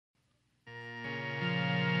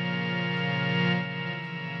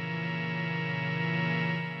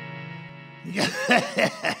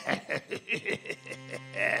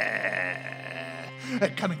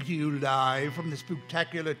Coming to you live from the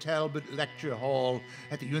spectacular Talbot Lecture Hall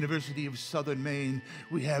at the University of Southern Maine,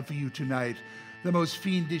 we have for you tonight the most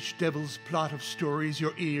fiendish devil's plot of stories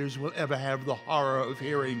your ears will ever have the horror of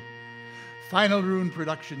hearing. FinalRune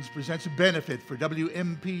Productions presents a benefit for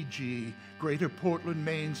WMPG, Greater Portland,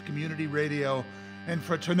 Maine's community radio, and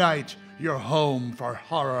for tonight, your home for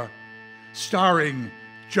horror. Starring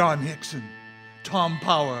John Hickson, Tom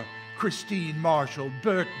Power, Christine Marshall,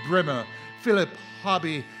 Bert Brimmer, Philip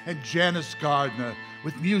Hobby, and Janice Gardner,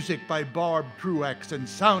 with music by Barb Truax and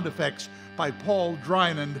sound effects by Paul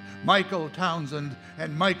Drynand, Michael Townsend,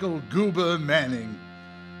 and Michael Goober Manning.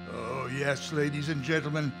 Oh yes, ladies and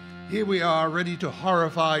gentlemen, here we are ready to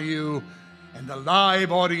horrify you and the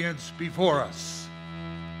live audience before us.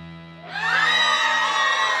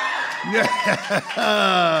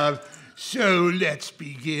 So let's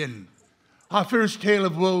begin. Our first tale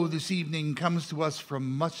of woe this evening comes to us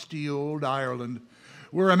from musty old Ireland,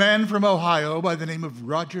 where a man from Ohio by the name of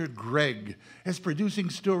Roger Gregg is producing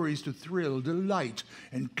stories to thrill, delight,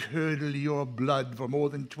 and curdle your blood for more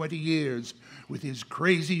than 20 years with his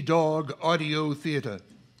Crazy Dog Audio Theatre.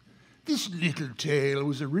 This little tale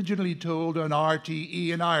was originally told on RTE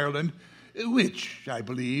in Ireland, which, I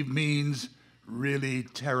believe, means really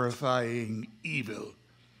terrifying evil.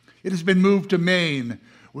 It has been moved to Maine,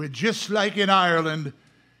 where just like in Ireland,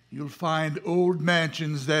 you'll find old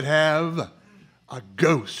mansions that have a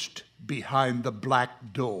ghost behind the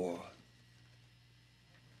black door.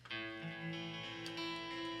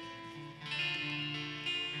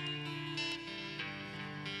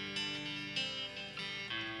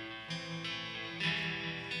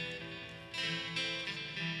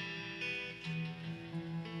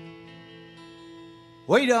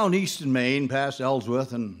 Way down east in Maine, past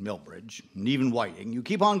Ellsworth and Millbridge, and even Whiting, you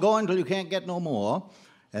keep on going till you can't get no more,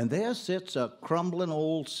 and there sits a crumbling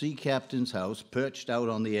old sea captain's house perched out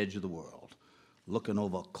on the edge of the world, looking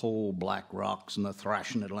over cold black rocks and the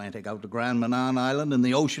thrashing Atlantic out to Grand Manan Island and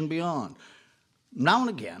the ocean beyond. Now and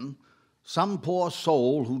again, some poor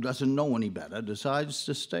soul who doesn't know any better decides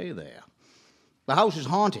to stay there. The house is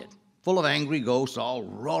haunted, full of angry ghosts all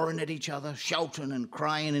roaring at each other, shouting and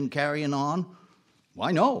crying and carrying on.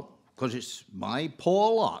 Why, no, because it's my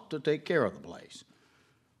poor lot to take care of the place.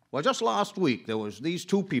 Well, just last week, there was these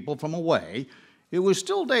two people from away. It was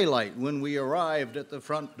still daylight when we arrived at the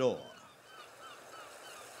front door.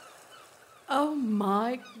 Oh,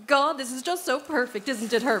 my God, this is just so perfect,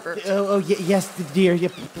 isn't it, Herbert? Yes, dear, yeah,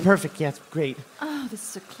 perfect, yes, great. Oh, this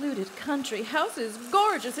secluded country house is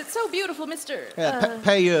gorgeous. It's so beautiful, Mr.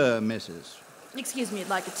 Payeur, Mrs. Excuse me, you'd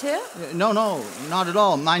like a tip? No, not at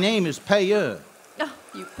all. My name is Payeur. Oh,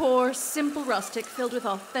 you poor, simple rustic filled with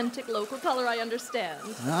authentic local color, I understand.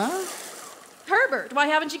 Huh? Herbert, why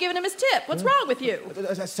haven't you given him his tip? What's wrong with you?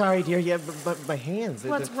 Sorry, dear, yeah, but my hands...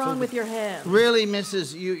 What's wrong with your hands? Really,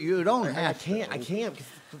 Mrs., you don't have to. I can't.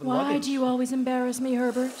 Why do you always embarrass me,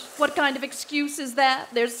 Herbert? What kind of excuse is that?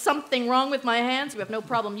 There's something wrong with my hands. You have no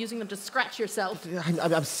problem using them to scratch yourself.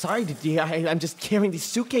 I'm sorry, dear. I'm just carrying these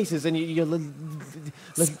suitcases and you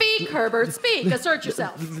Speak, Herbert, speak. Assert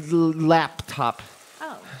yourself. Laptop.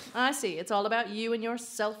 Oh, I see. It's all about you and your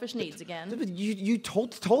selfish needs again. You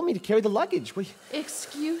told me to carry the luggage.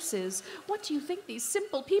 Excuses? What do you think these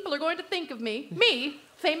simple people are going to think of me? Me?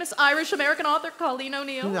 Famous Irish-American author Colleen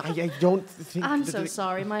O'Neill? I don't think... I'm so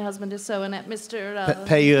sorry. My husband is so inept, Mr.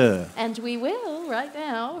 Payeur. And we will, right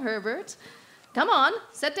now, Herbert. Come on,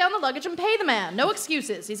 set down the luggage and pay the man. No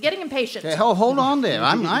excuses. He's getting impatient. Hey, hold on there.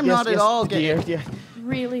 I'm not at all getting... Dear.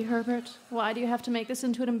 Really, Herbert? Why do you have to make this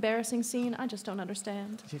into an embarrassing scene? I just don't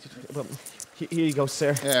understand. Well, here you go,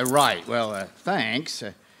 sir. Right. Well, thanks.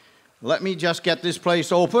 Let me just get this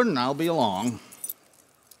place open, and I'll be along.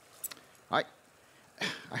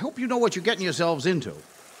 I hope you know what you're getting yourselves into.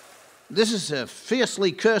 This is a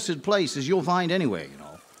fiercely cursed place as you'll find anywhere, you know.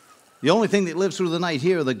 The only thing that lives through the night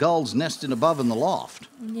here are the gulls nesting above in the loft.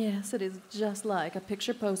 Yes, it is just like a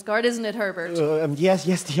picture postcard, isn't it, Herbert?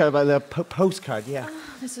 Yes, dear, the postcard, yeah.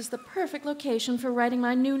 This is the perfect location for writing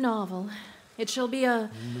my new novel. It shall be a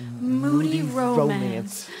moody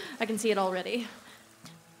romance. I can see it already.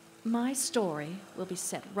 My story will be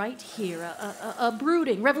set right here, a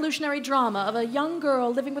brooding, revolutionary drama of a young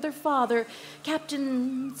girl living with her father,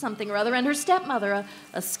 Captain something or other, and her stepmother,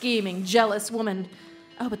 a scheming, jealous woman.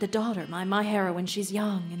 Oh, but the daughter, my heroine, she's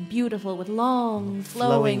young and beautiful with long,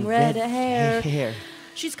 flowing red hair.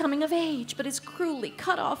 She's coming of age, but is cruelly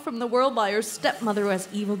cut off from the world by her stepmother who has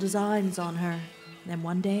evil designs on her. Then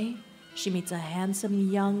one day, she meets a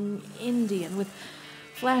handsome young Indian with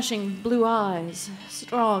Flashing blue eyes,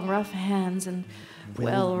 strong, rough hands, and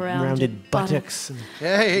well-rounded buttocks.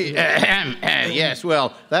 Hey, yes,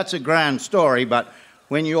 well, that's a grand story, but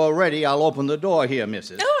when you're ready, I'll open the door here,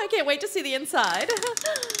 missus. Oh, I can't wait to see the inside.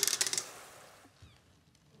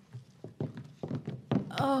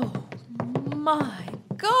 Oh, my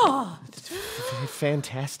God.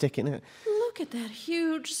 Fantastic, isn't it? Look at that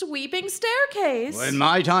huge, sweeping staircase. In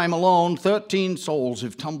my time alone, 13 souls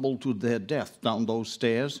have tumbled to their death down those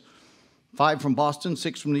stairs. 5 from Boston,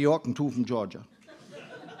 6 from New York, and 2 from Georgia.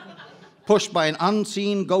 Pushed by an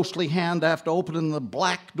unseen, ghostly hand after opening the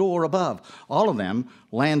black door above. All of them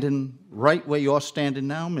landing right where you're standing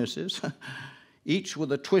now, missus. Each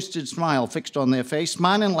with a twisted smile fixed on their face,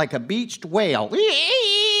 smiling like a beached whale.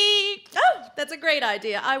 Oh, that's a great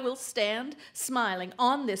idea. I will stand smiling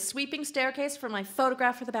on this sweeping staircase for my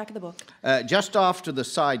photograph for the back of the book. Just off to the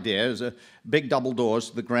side there's a big double doors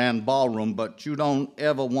to the grand ballroom, but you don't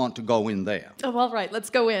ever want to go in there. Oh, all right, let's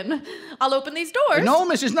go in. I'll open these doors. No,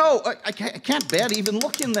 missus, no. I can't bear to even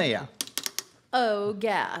look in there. Oh,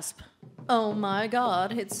 gasp. Oh, my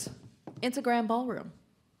God. It's a grand ballroom.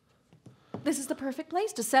 This is the perfect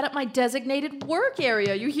place to set up my designated work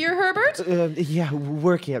area. You hear, Herbert? Yeah,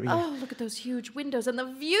 work area. Oh, look at those huge windows and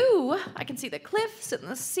the view. I can see the cliffs and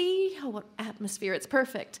the sea. Oh, what atmosphere. It's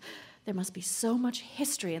perfect. There must be so much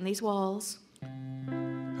history in these walls.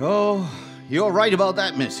 Oh, you're right about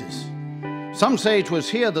that, missus. Some say it was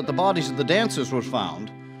here that the bodies of the dancers were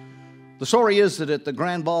found. The story is that at the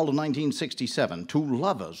Grand Ball of 1967, 2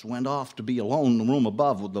 lovers went off to be alone in the room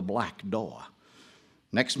above with the black door.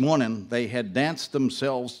 Next morning, they had danced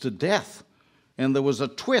themselves to death, and there was a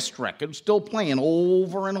twist record still playing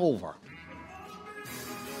over and over.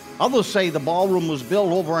 Others say the ballroom was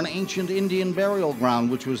built over an ancient Indian burial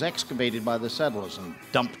ground which was excavated by the settlers and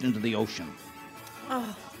dumped into the ocean.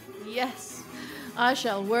 Oh, yes. I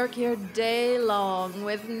shall work here day long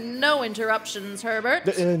with no interruptions,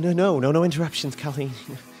 Herbert. No interruptions, Colleen.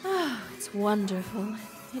 Oh, it's wonderful.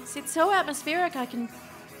 It's so atmospheric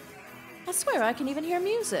I swear I can even hear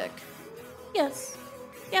music. Yes,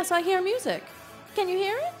 I hear music. Can you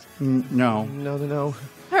hear it? No. No.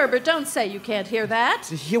 Herbert, don't say you can't hear that.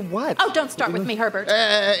 Hear what? Oh, don't start with me, Herbert.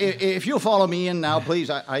 If you'll follow me in now, please,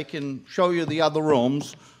 I can show you the other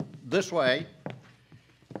rooms. This way.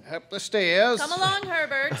 Up the stairs. Come along,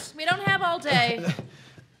 Herbert. We don't have all day.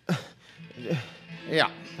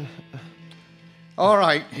 Yeah. All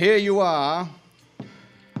right, here you are.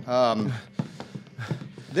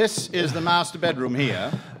 This is the master bedroom here.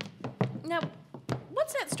 Now,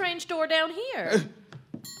 what's that strange door down here?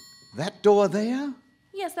 That door there?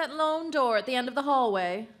 Yes, that lone door at the end of the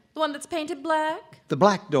hallway. The one that's painted black? The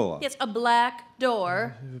black door. Yes, a black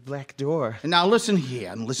door. Black door. Now listen here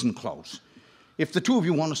and listen close. If the 2 of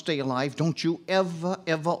you want to stay alive, don't you ever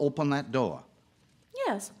open that door.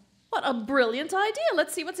 Yes. What a brilliant idea.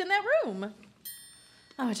 Let's see what's in that room.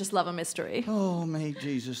 Oh, I just love a mystery. Oh, may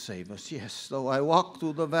Jesus save us. Yes, though I walk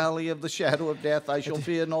through the valley of the shadow of death, I shall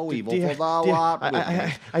fear no evil, for thou art with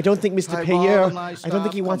me. I don't think Mr. Payer, I don't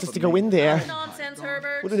think he wants us to go in there. Nonsense,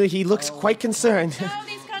 Herbert. Well, he looks quite concerned. No,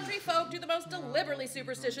 these country folk do the most deliberately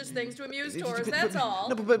superstitious things to amuse tourists, that's all.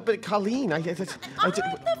 No, but Colleen, I'm the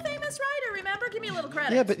famous writer, remember? Give me a little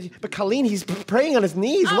credit. Yeah, but Colleen, he's praying on his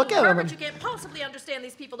knees. Oh, Look at Herbert, him. You can't possibly understand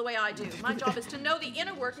these people the way I do. My job is to know the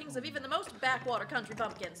inner workings of even the most backwater country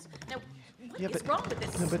bumpkins. Now, what is wrong with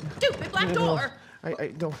this stupid black door? I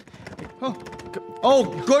don't.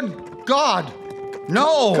 Oh, good God!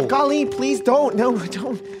 No! Colleen, please don't. No,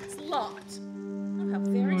 don't. It's locked. Oh, how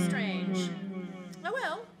very strange. Oh,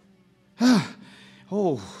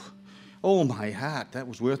 well. Oh, my hat. That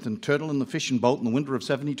was worth a turtle in the fishing boat in the winter of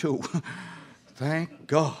 72. Thank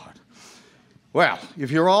God. Well, if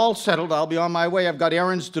you're all settled, I'll be on my way. I've got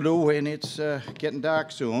errands to do, and it's getting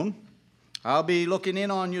dark soon. I'll be looking in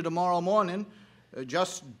on you tomorrow morning.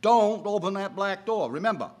 Just don't open that black door.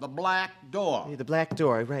 Remember, the black door. Yeah, the black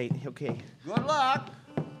door, right. Okay. Good luck.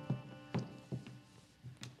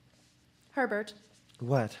 Herbert.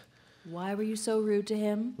 What? Why were you so rude to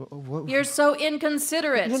him? What? You're so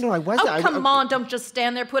inconsiderate. No, I wasn't. Oh, come on, don't just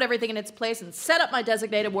stand there, put everything in its place, and set up my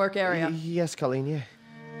designated work area. Yes, Colleen, yeah.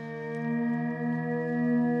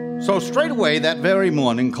 So straight away that very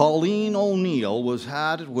morning, Colleen O'Neill was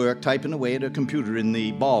hard at work typing away at her computer in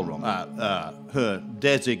the ballroom, her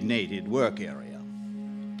designated work area.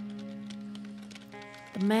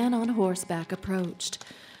 The man on horseback approached,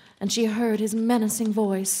 and she heard his menacing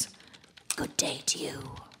voice. "Good day to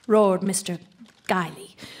you," roared Mr.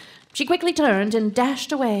 Guiley. She quickly turned and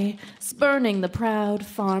dashed away, spurning the proud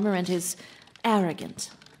farmer and his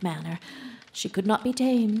arrogant manner. She could not be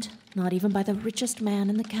tamed, not even by the richest man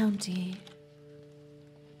in the county.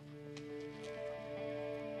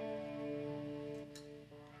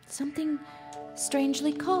 Something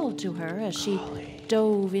strangely called to her as she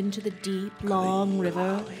dove into the deep, long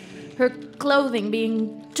river, her clothing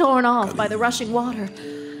being torn off by the rushing water.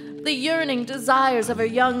 The yearning desires of her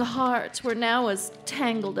young heart were now as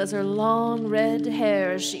tangled as her long red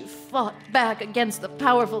hair as she fought back against the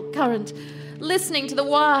powerful current, listening to the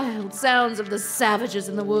wild sounds of the savages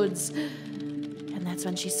in the woods. And that's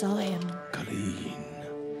when she saw him. Colleen.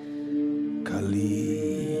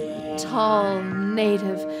 Tall,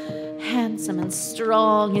 native, handsome and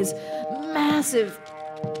strong, his massive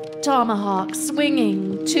tomahawk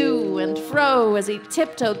swinging to and fro as he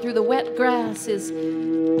tiptoed through the wet grass. His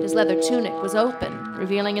leather tunic was open,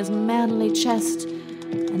 revealing his manly chest,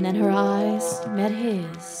 and then her eyes met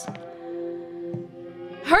his.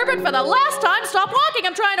 Herbert, for the last time, stop walking!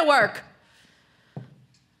 I'm trying to work!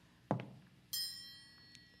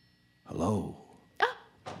 Hello.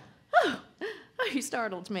 Oh, you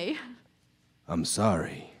startled me. I'm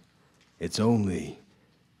sorry. It's only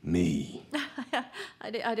me.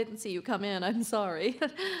 I didn't see you come in. I'm sorry.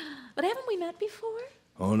 But haven't we met before?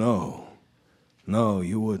 Oh, no. No,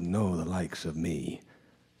 you wouldn't know the likes of me.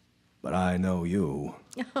 But I know you.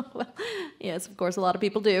 Well, yes, of course, a lot of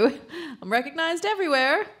people do. I'm recognized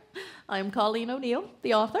everywhere. I am Colleen O'Neill,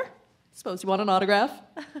 the author. Suppose you want an autograph?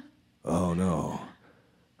 Oh, no.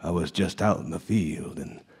 I was just out in the field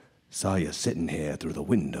and saw you sitting here through the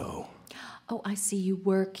window. Oh, I see you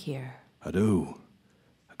work here. I do.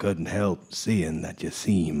 I couldn't help seeing that you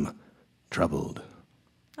seem troubled.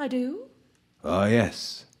 I do? Oh,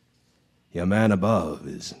 yes. Your man above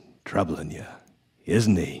is troubling you,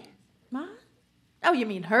 isn't he? What? Oh, you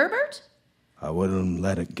mean Herbert? I wouldn't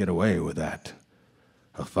let it get away with that.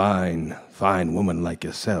 A fine, fine woman like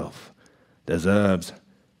yourself deserves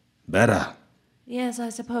better. Yes, I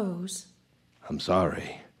suppose. I'm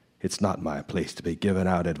sorry. It's not my place to be giving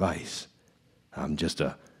out advice. I'm just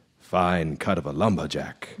a fine cut of a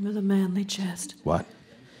lumberjack. With a manly chest. What?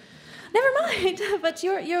 Never mind, but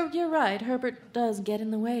you're right. Herbert does get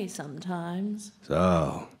in the way sometimes.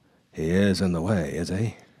 So, he is in the way, is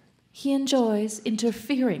he? He enjoys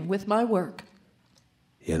interfering with my work.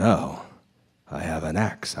 You know, I have an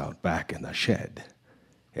axe out back in the shed.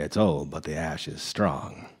 It's old, but the ash is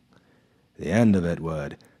strong. The end of it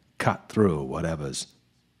would cut through whatever's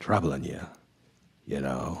troubling you, you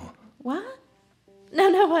know. What?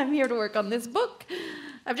 No, I'm here to work on this book.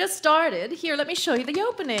 I've just started. Here, let me show you the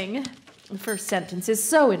opening. The first sentence is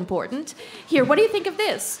so important. Here, what do you think of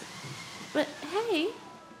this? But, hey,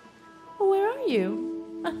 where are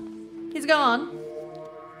you? He's gone.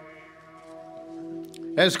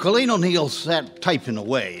 As Colleen O'Neill sat typing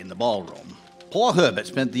away in the ballroom, poor Herbert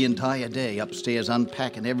spent the entire day upstairs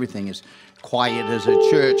unpacking everything as quiet as a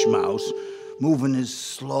church mouse, moving as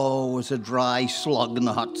slow as a dry slug in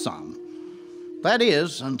the hot sun. That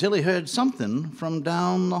is, until he heard something from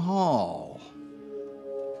down the hall.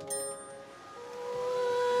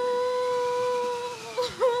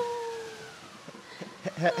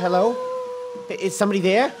 Hello? Is somebody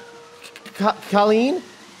there? Colleen?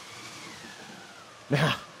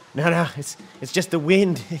 No, it's just the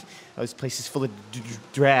wind. Oh, this place is full of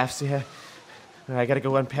drafts, yeah. I gotta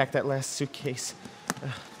go unpack that last suitcase.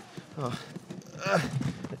 Herbert?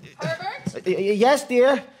 Yes,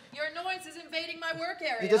 dear? Your noise is invading my work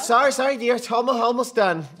area. Sorry, dear. It's almost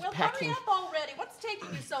done. Well, Packing. hurry up already. What's taking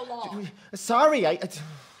you so long? Sorry,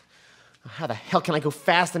 how the hell can I go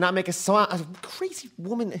fast and not make a song? A crazy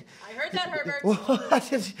woman. I heard that, Herbert. What? I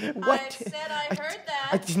said I heard that.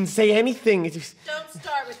 I didn't say anything. Don't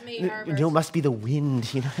start with me, Herbert. No, it must be the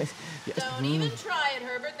wind, you know. Don't even try it,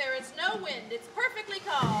 Herbert. There is no wind. It's perfectly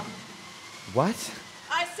calm. What?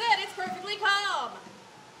 I said it's perfectly calm.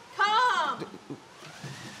 Calm.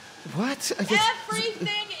 What?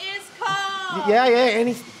 Everything is calm. Yeah,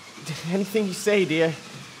 anything you say, dear.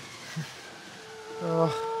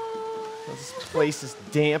 Oh, this place is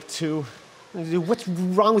damp, too. What's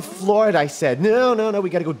wrong with Florida, I said. No, we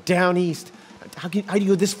gotta go down east. How do you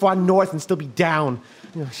go this far north and still be down?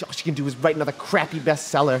 You know, all she can do is write another crappy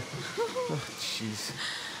bestseller. Oh, jeez.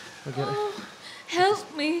 Oh,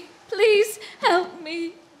 help me. Please help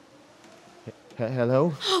me.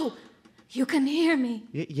 Hello? Oh, you can hear me.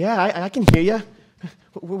 Yeah, I can hear you.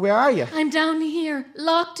 Where are you? I'm down here,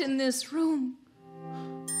 locked in this room.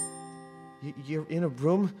 You're in a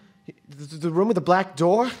room? The room with the black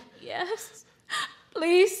door? Yes.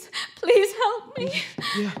 Please help me.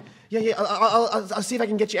 Yeah. I'll see if I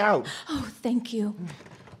can get you out. Oh, thank you.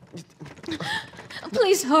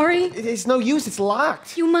 Please hurry. It's no use. It's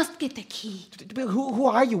locked. You must get the key. Who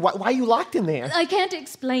are you? Why are you locked in there? I can't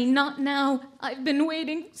explain, not now. I've been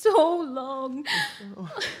waiting so long.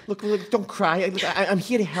 Look, don't cry. I'm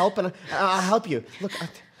here to help, and I'll help you. Look.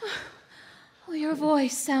 Oh, your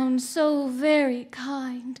voice sounds so very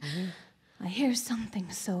kind. I hear something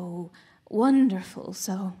so wonderful,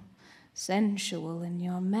 so sensual in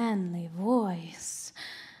your manly voice.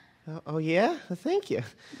 Oh, yeah? Thank you.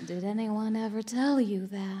 Did anyone ever tell you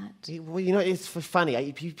that? Well, it's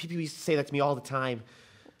funny. People used to say that to me all the time.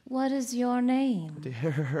 What is your name?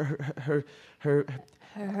 Herbert.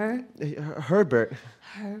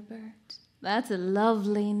 Herbert. That's a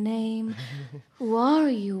lovely name. Who are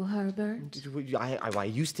you, Herbert? I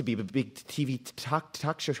used to be a big TV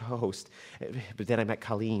talk show host, but then I met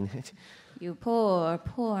Colleen. You poor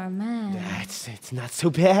man. It's not so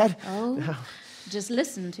bad. Oh? No. Just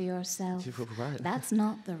listen to yourself. What? That's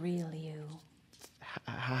not the real you.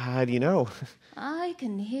 How do you know? I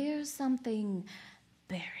can hear something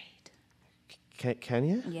buried. Can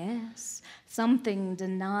you? Yes. Something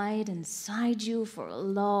denied inside you for a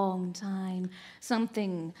long time.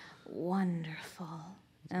 Something wonderful.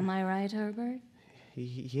 Am I right, Herbert?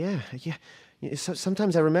 Yeah.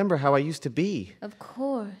 Sometimes I remember how I used to be. Of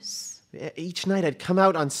course. Each night I'd come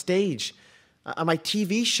out on stage on my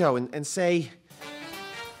TV show and say,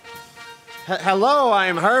 "Hello,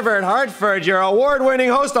 I'm Herbert Hartford, your award-winning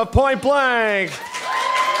host of Point Blank."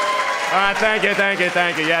 Thank you.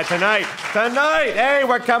 Yeah, tonight, hey,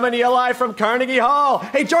 we're coming to you live from Carnegie Hall.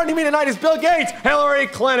 Hey, joining me tonight is Bill Gates, Hillary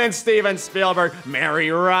Clinton, Steven Spielberg,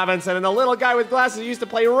 Mary Robinson, and the little guy with glasses who used to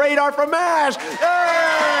play Radar from MASH.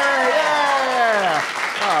 Yeah!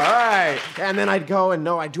 All right. And then I'd go and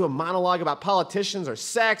I'd do a monologue about politicians or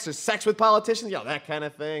sex with politicians, that kind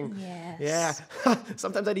of thing. Yes. Yeah.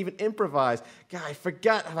 Sometimes I'd even improvise. God, I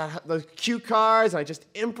forgot about those cue cards, and I just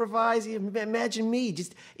improvise. Imagine me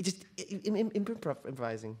just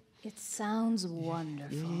improvising. It sounds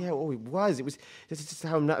wonderful. Yeah, it was. This is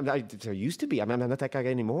how I used to be. I'm not that guy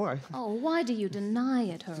anymore. Oh, why do you deny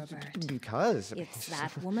it, Herbert? Because. It's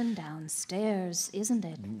that woman downstairs, isn't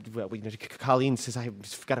it? Well, Colleen says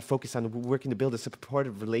I've got to focus on working to build a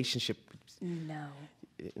supportive relationship. No.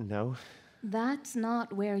 No? That's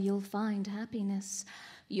not where you'll find happiness.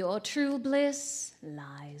 Your true bliss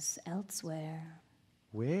lies elsewhere.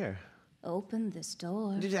 Where? Open this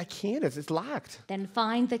door. I can't. It's locked. Then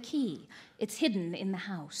find the key. It's hidden in the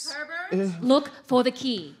house. Herbert? Look for the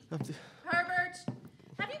key. Herbert?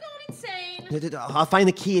 Have you gone insane? I'll find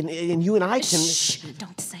the key, and you and I can... Shh!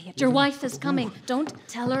 Don't say it. Your wife is coming. Don't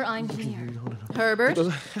tell her I'm here. Herbert?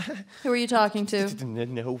 Who are you talking to?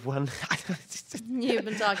 No one. You've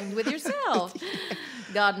been talking with yourself.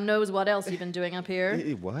 God knows what else you've been doing up here.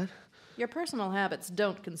 What? Your personal habits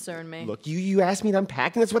don't concern me. Look, you asked me to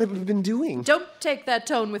unpack, and that's what I've been doing. Don't take that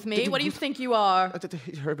tone with me. What do you think you are?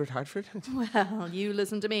 Herbert Hartford? Well, you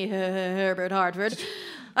listen to me, Herbert Hartford.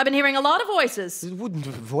 I've been hearing a lot of voices.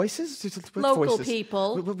 Voices? What local voices?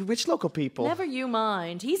 people. Which local people? Never you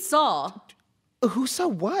mind. He saw. Who saw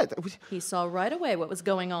what? He saw right away what was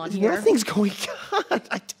going on here. Nothing's going on.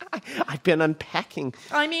 I've been unpacking.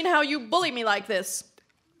 I mean how you bully me like this.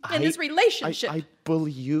 In this relationship. I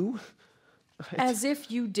bully you? As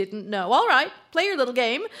if you didn't know. All right, play your little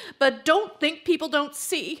game, but don't think people don't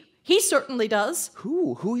see. He certainly does.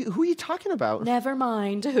 Who? Who are you talking about? Never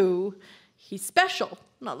mind who. He's special,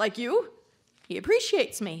 not like you. He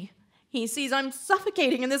appreciates me. He sees I'm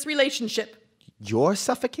suffocating in this relationship. You're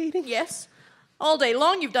suffocating? Yes. All day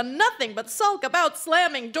long, you've done nothing but sulk about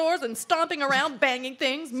slamming doors and stomping around, banging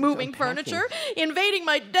things, moving furniture, invading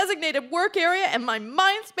my designated work area and my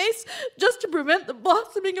mind space just to prevent the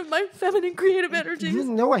blossoming of my feminine creative energies.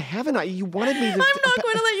 No, I haven't. You wanted me to... I'm not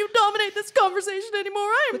going to let you dominate this conversation anymore.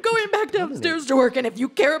 I am going back downstairs to work, and if you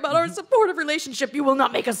care about our supportive relationship, you will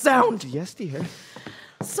not make a sound. Yes, dear.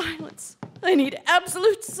 Silence. I need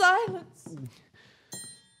absolute silence.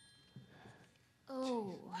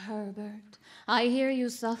 Oh, Herbert. I hear you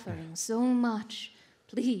suffering so much.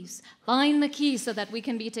 Please, find the key so that we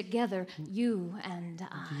can be together, you and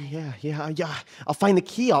I. Yeah. I'll find the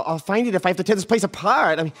key. I'll find it if I have to tear this place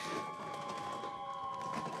apart. I mean...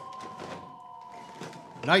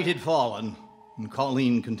 Night had fallen, and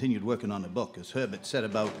Colleen continued working on the book as Herbert set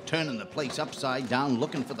about turning the place upside down,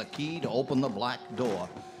 looking for the key to open the black door.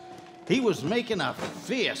 He was making a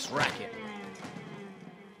fierce racket.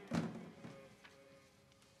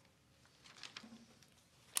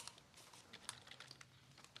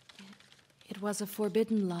 It was a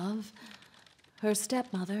forbidden love. Her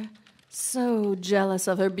stepmother, so jealous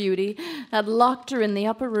of her beauty, had locked her in the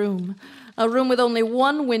upper room, A room with only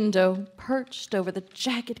one window, perched over the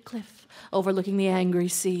jagged cliff, overlooking the angry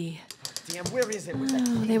sea. Damn, where is it? Where's that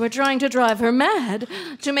key? They were trying to drive her mad,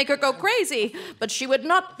 to make her go crazy, but she would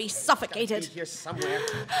not be suffocated. Here somewhere.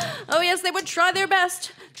 Oh, yes, they would try their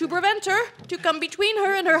best to prevent her, to come between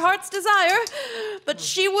her and her heart's desire, but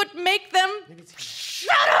she would make them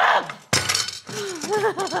shut up!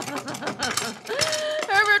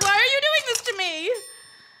 Herbert, why are you doing this to me?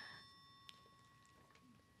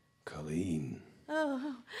 Colleen.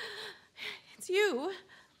 Oh, it's you.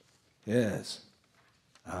 Yes.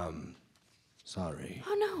 Sorry.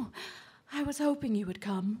 Oh, no. I was hoping you would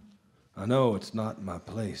come. I know it's not my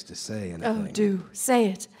place to say anything. Oh, do.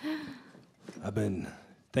 Say it. I've been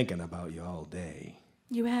thinking about you all day.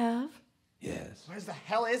 You have? Yes. Where the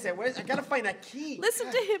hell is it? I gotta find that key. Listen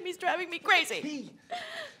to him. He's driving me crazy. Key.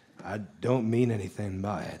 I don't mean anything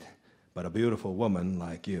by it, but a beautiful woman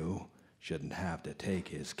like you shouldn't have to take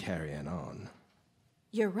his carrying on.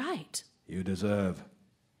 You're right. You deserve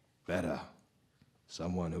better.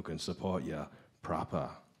 Someone who can support you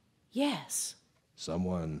proper. Yes.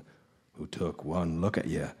 Someone who took one look at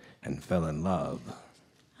you and fell in love.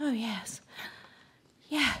 Oh, yes.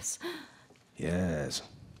 Yes. Yes.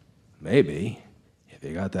 Maybe, if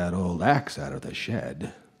you got that old axe out of the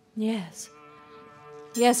shed. Yes.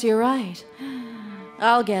 Yes, you're right.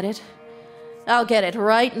 I'll get it. I'll get it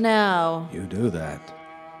right now. You do that.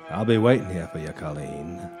 I'll be waiting here for you,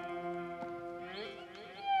 Colleen.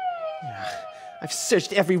 I've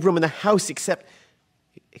searched every room in the house except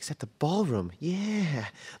the ballroom. Yeah,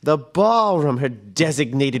 the ballroom, her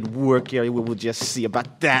designated work area. We'll just see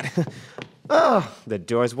about that. Oh, the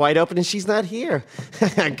door's wide open and she's not here.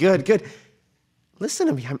 Good. Listen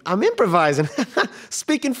to me, I'm improvising.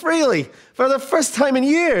 Speaking freely for the first time in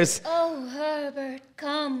years. Oh, Herbert,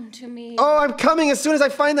 come to me. Oh, I'm coming as soon as I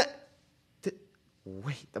find that...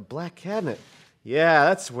 Wait, the black cabinet. Yeah,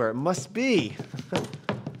 that's where it must be.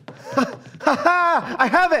 Ha! I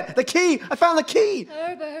have it! The key! I found the key!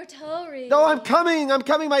 Herbert, hurry. No, I'm coming,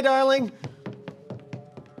 my darling.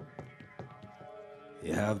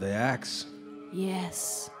 You have the axe?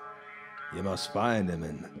 Yes. You must find him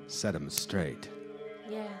and set him straight.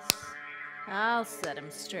 Yes. I'll set him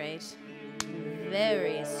straight.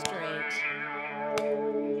 Very straight.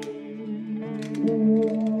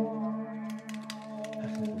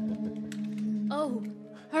 Oh,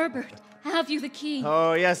 Herbert, have you the key?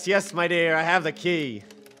 Oh, yes, my dear, I have the key.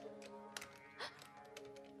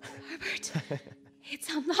 Herbert, it's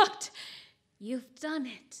unlocked. You've done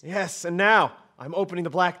it. Yes, and now I'm opening the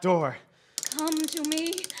black door. Come to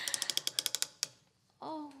me.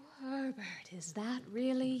 Oh, Herbert, is that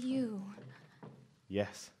really you?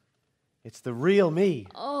 Yes, it's the real me.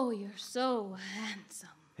 Oh, you're so handsome.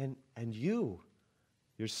 And you're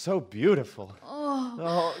so beautiful.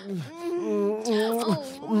 Oh.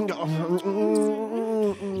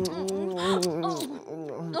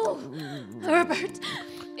 Herbert,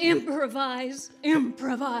 improvise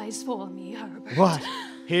for me, Herbert. What?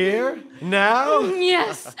 Here? Now?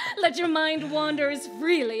 Yes, let your mind wander as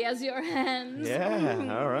freely as your hands.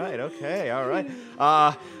 Yeah, all right, okay, all right.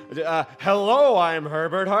 Hello, I'm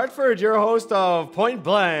Herbert Hartford, your host of Point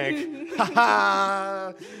Blank.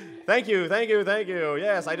 Thank you.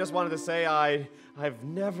 Yes, I just wanted to say I've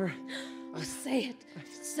never... Oh, say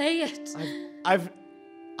it.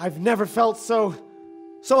 I've never felt so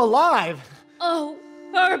alive. Oh,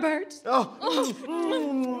 Herbert. Oh.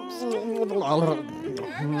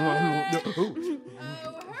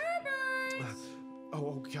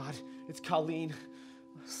 Oh, God, it's Colleen.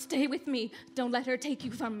 Stay with me. Don't let her take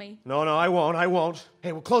you from me. No, I won't.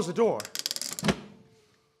 Hey, we'll close the door.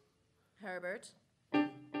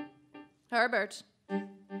 Herbert.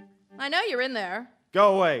 I know you're in there.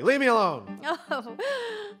 Go away. Leave me alone. Oh,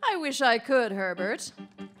 I wish I could, Herbert.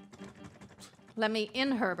 Let me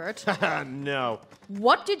in, Herbert. No.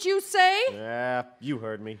 What did you say? Yeah, you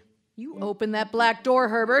heard me. You open that black door,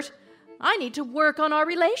 Herbert. I need to work on our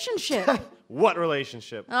relationship. What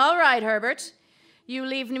relationship? All right, Herbert. You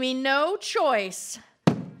leave me no choice.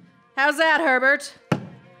 How's that, Herbert?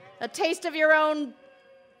 A taste of your own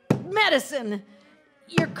medicine.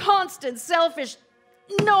 Your constant selfish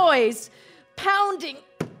noise pounding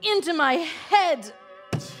into my head.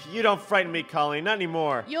 You don't frighten me, Colleen, not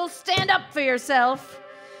anymore. You'll stand up for yourself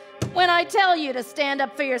when I tell you to stand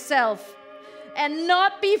up for yourself, and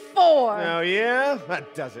not before. Oh, yeah?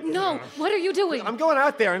 That does it. No, what are you doing? I'm going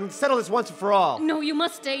out there and settle this once and for all. No, you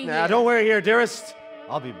must stay Now, here. don't worry here, dearest.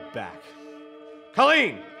 I'll be back.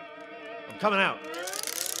 Colleen! I'm coming out.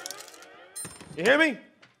 You hear me?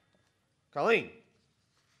 Colleen?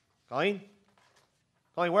 Colleen,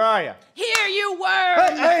 where are you? Here, you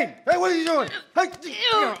worm! Hey, what are you doing? Hey,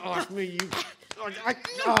 get off me, you...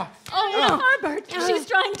 Oh, Herbert, she's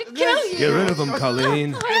trying to kill you. Get rid of him,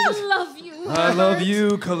 Colleen. I love you. I love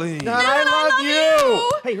you, Colleen. I love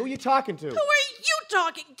you! Hey, who are you talking to? Who are you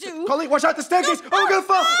talking to? Colleen, watch out the staircase! Oh, we're gonna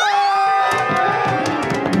fall! Ah!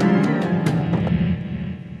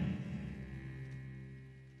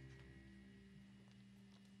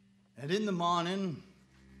 And in the morning,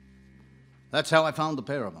 that's how I found the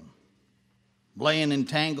pair of them, laying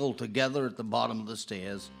entangled together at the bottom of the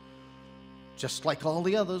stairs, just like all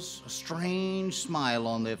the others, a strange smile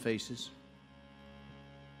on their faces.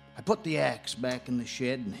 I put the axe back in the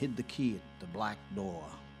shed and hid the key at the black door.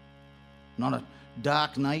 And on a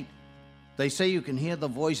dark night, they say you can hear the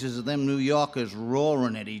voices of them New Yorkers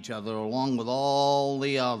roaring at each other along with all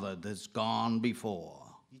the other that's gone before.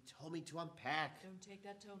 You told me to unpack. Don't take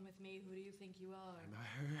that tone with me. Who do you think you are?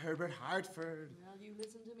 I'm Herbert Hartford. Well, you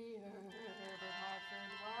listen to me, Herbert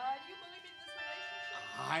Hartford. Why do you believe in this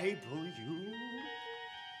relationship? I believe you.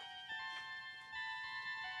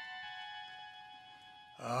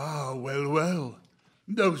 Ah, well.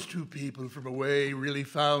 Those two people from away really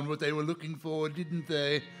found what they were looking for, didn't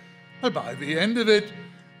they? And by the end of it,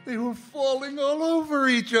 they were falling all over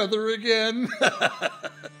each other again.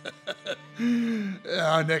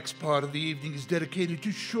 Our next part of the evening is dedicated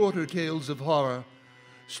to shorter tales of horror.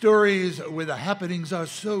 Stories where the happenings are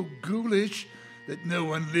so ghoulish that no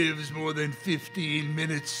one lives more than 15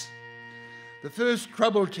 minutes. The first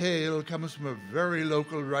trouble tale comes from a very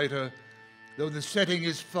local writer, though the setting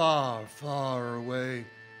is far, far away.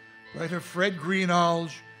 Writer Fred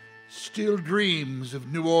Greenhalgh still dreams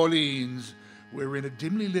of New Orleans, where in a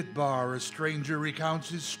dimly lit bar a stranger recounts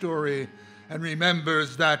his story and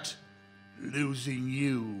remembers that losing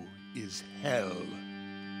you is hell.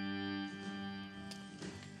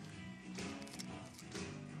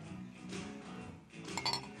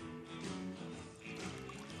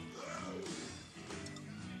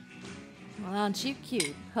 Well, aren't you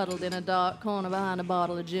cute, huddled in a dark corner behind a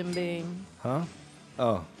bottle of Jim Beam? Huh?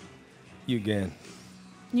 Oh, you again.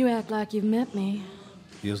 You act like you've met me.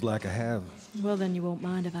 Feels like I have. Well, then you won't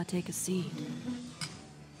mind if I take a seat.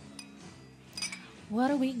 What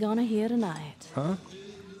are we gonna hear tonight? Huh?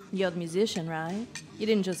 You're the musician, right? You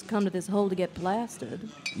didn't just come to this hole to get plastered.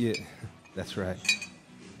 Yeah, that's right.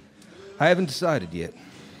 I haven't decided yet.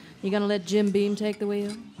 You gonna let Jim Beam take the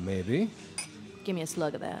wheel? Maybe. Give me a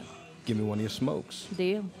slug of that. Give me one of your smokes.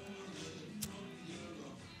 Deal.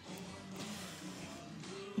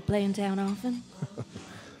 You play in town often?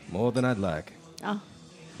 More than I'd like. Oh,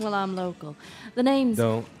 well, I'm local. The name's...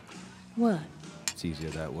 Don't. What? It's easier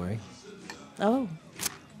that way. Oh.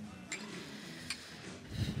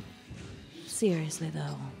 Seriously,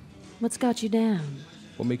 though, what's got you down?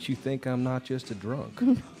 What makes you think I'm not just a drunk?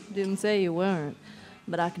 Didn't say you weren't,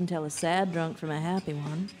 but I can tell a sad drunk from a happy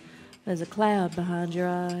one. There's a cloud behind your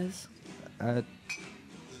eyes. I'd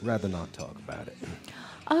rather not talk about it.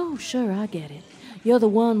 Oh, sure, I get it. You're the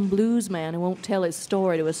one blues man who won't tell his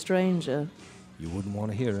story to a stranger. You wouldn't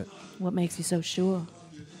want to hear it. What makes you so sure?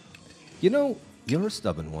 You know, you're a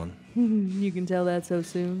stubborn one. You can tell that so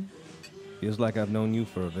soon. Feels like I've known you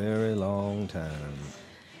for a very long time.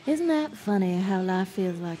 Isn't that funny how life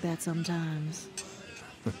feels like that sometimes?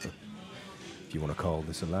 If you want to call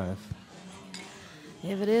this a life.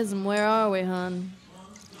 If it isn't, where are we, hon?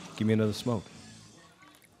 Give me another smoke.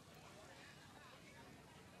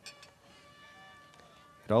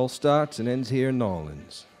 It all starts and ends here in New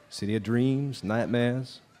Orleans. City of dreams,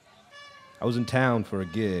 nightmares. I was in town for a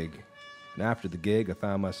gig, and after the gig, I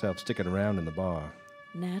found myself sticking around in the bar.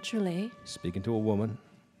 Naturally. Speaking to a woman,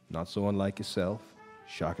 not so unlike yourself,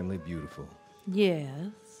 shockingly beautiful. Yes.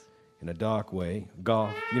 In a dark way,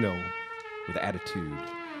 goth, with attitude.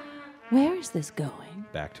 Where is this going?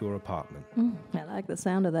 Back to her apartment. I like the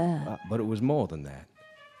sound of that. But it was more than that.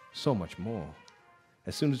 So much more.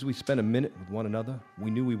 As soon as we spent a minute with one another,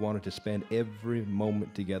 we knew we wanted to spend every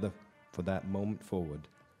moment together for that moment forward.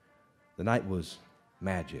 The night was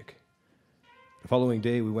magic. The following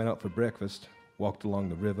day, we went out for breakfast, walked along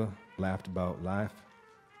the river, laughed about life.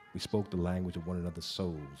 We spoke the language of one another's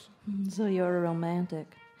souls. So you're a romantic.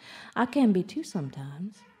 I can be too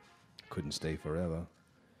sometimes. Couldn't stay forever.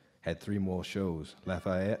 Had 3 more shows,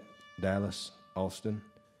 Lafayette, Dallas, Austin,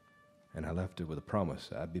 and I left her with a promise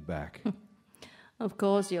I'd be back. Of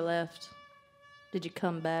course you left. Did you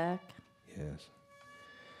come back? Yes.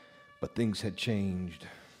 But things had changed.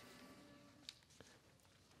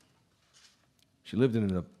 She lived in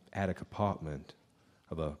an attic apartment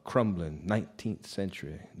of a crumbling 19th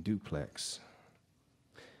century duplex.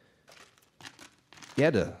 You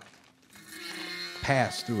had to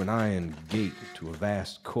pass through an iron gate to a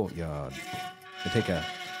vast courtyard. They take a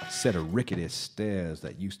set of rickety stairs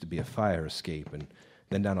that used to be a fire escape, and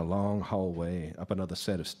then down a long hallway, up another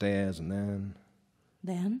set of stairs, and then...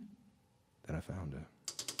 Then? Then I found her.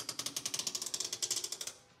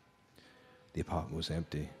 The apartment was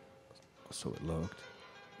empty, or so it looked.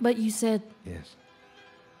 But you said... Yes.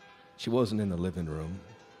 She wasn't in the living room,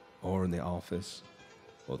 or in the office,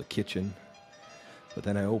 or the kitchen. But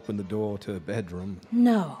then I opened the door to her bedroom.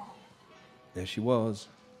 No. There she was.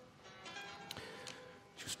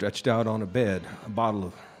 She was stretched out on a bed, a bottle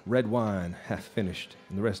of red wine half finished,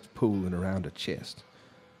 and the rest pooling around her chest.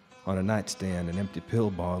 On a nightstand, an empty pill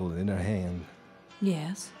bottle in her hand.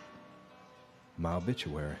 Yes. My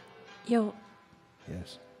obituary. Yo...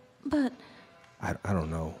 Yes. But... I don't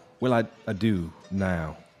know. Well, I do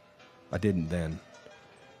now. I didn't then.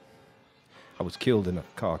 I was killed in a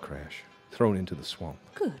car crash, thrown into the swamp.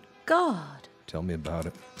 Good God. Tell me about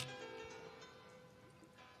it.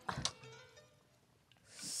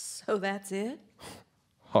 So that's it?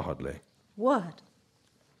 Hardly. What?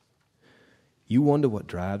 You wonder what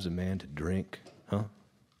drives a man to drink, huh?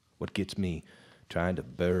 What gets me trying to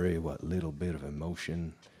bury what little bit of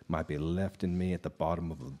emotion might be left in me at the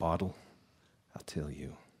bottom of the bottle? I'll tell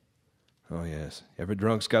you. Oh, yes, every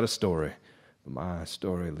drunk's got a story, but my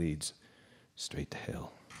story leads straight to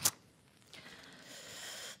hell.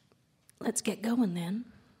 Let's get going, then.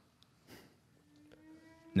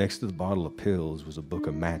 Next to the bottle of pills was a book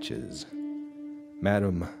of matches.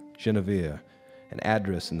 Madame Genevieve, an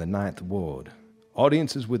address in the 9th Ward.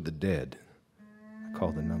 Audiences with the dead. I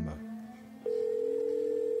called the number.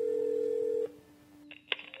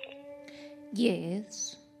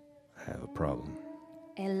 Yes. I have a problem.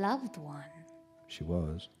 A loved one. She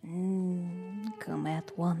was. Come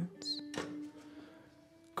at once.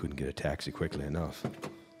 Couldn't get a taxi quickly enough.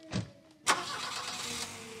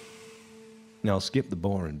 Now, skip the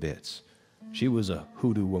boring bits. She was a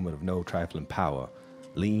hoodoo woman of no trifling power,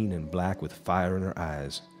 lean and black with fire in her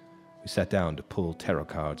eyes. We sat down to pull tarot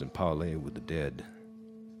cards and parlay with the dead.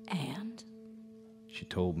 And? She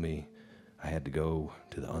told me I had to go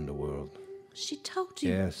to the underworld. She told you?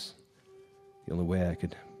 Yes. The only way I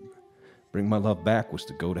could bring my love back was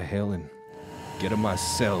to go to hell and get her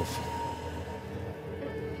myself.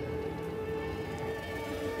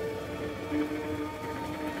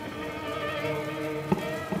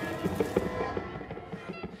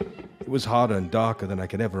 It was harder and darker than I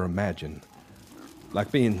could ever imagine,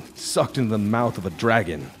 like being sucked into the mouth of a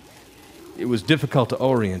dragon. It was difficult to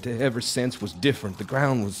orient. Every sense was different. The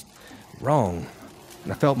ground was wrong,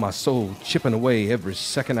 and I felt my soul chipping away every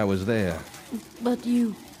second I was there. But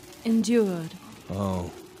you endured.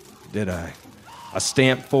 Oh, did I? I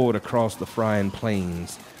stamped forward across the frying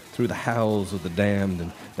plains, through the howls of the damned,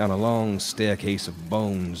 and down a long staircase of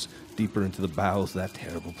bones, deeper into the bowels of that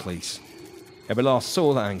terrible place. Every lost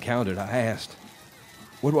soul I encountered, I asked,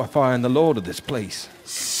 where do I find the Lord of this place?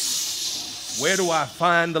 Where do I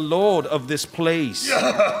find the Lord of this place?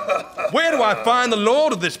 Where do I find the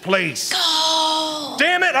Lord of this place? Go!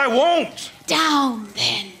 Damn it, I won't! Down,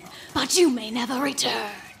 then, but you may never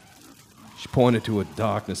return. She pointed to a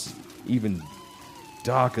darkness even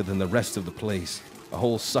darker than the rest of the place, a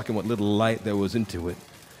hole sucking what little light there was into it,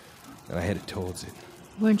 and I headed towards it.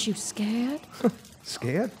 Weren't you scared?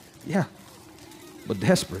 Scared? Yeah, but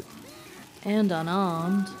desperate. And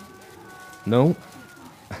unarmed. No,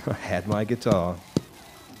 I had my guitar.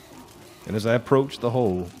 And as I approached the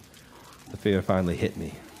hole, the fear finally hit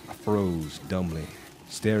me. I froze dumbly,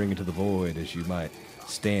 staring into the void as you might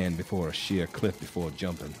stand before a sheer cliff before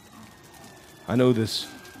jumping. I know this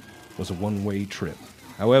was a one-way trip.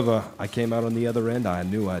 However, I came out on the other end, I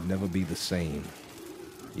knew I'd never be the same.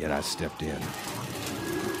 Yet I stepped in.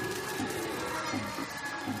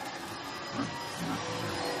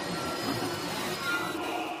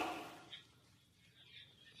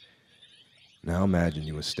 Now imagine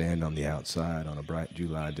you were standing on the outside on a bright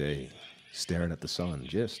July day, staring at the sun,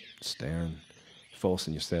 just staring,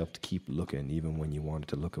 forcing yourself to keep looking even when you wanted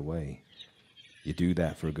to look away. You do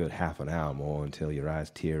that for a good half an hour more until your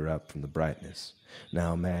eyes tear up from the brightness.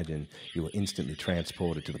 Now imagine you were instantly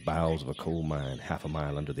transported to the bowels of a coal mine half a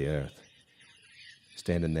mile under the earth.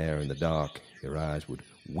 Standing there in the dark, your eyes would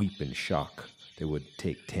weep in shock. They would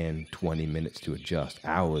take 10, 20 minutes to adjust,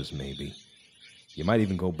 hours maybe. You might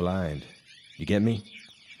even go blind. You get me?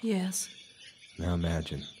 Yes. Now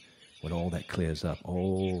imagine, when all that clears up,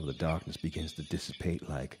 all the darkness begins to dissipate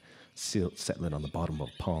like silt settling on the bottom of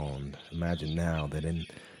a pond. Imagine now that in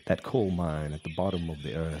that coal mine at the bottom of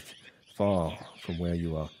the earth, far from where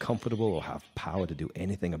you are comfortable or have power to do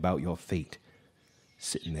anything about your fate,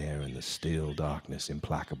 Sitting there in the still darkness,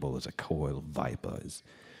 implacable as a coiled viper, is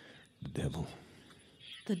the devil.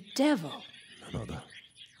 The devil? None other.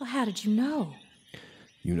 Well, how did you know?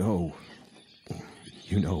 You know.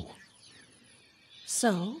 You know.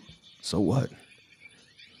 So? So what?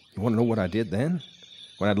 You want to know what I did then?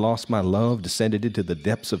 When I'd lost my love, descended into the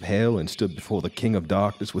depths of hell, and stood before the King of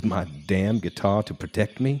Darkness with my damn guitar to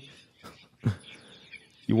protect me?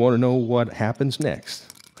 You want to know what happens next?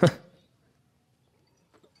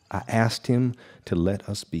 I asked him to let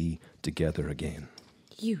us be together again.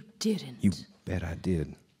 You didn't. You bet I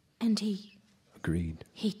did. And he... Agreed.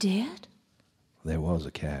 He did? There was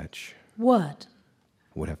a catch. What?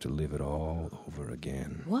 I would have to live it all over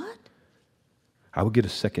again. What? I would get a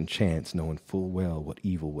second chance knowing full well what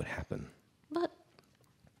evil would happen. But...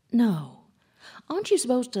 No. Aren't you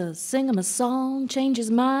supposed to sing him a song, change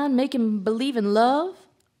his mind, make him believe in love?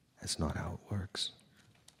 That's not how it works.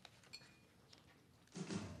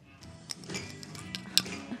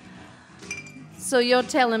 So you're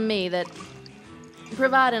telling me that,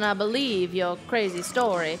 providing I believe your crazy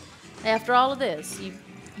story, after all of this, you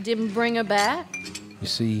didn't bring her back? You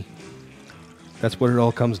see, that's what it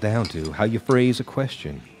all comes down to. How you phrase a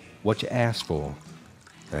question. What you ask for.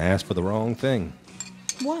 I asked for the wrong thing.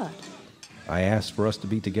 What? I asked for us to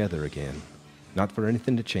be together again. Not for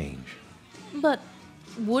anything to change. But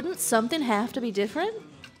wouldn't something have to be different?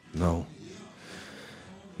 No.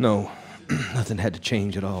 No. Nothing had to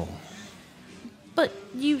change at all. But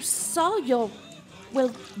you saw your...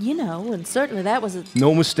 Well, you know, and certainly that was a...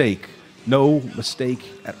 No mistake. No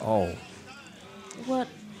mistake at all. What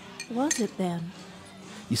was it then?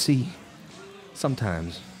 You see,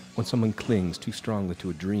 sometimes when someone clings too strongly to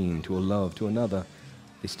a dream, to a love, to another,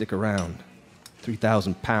 they stick around.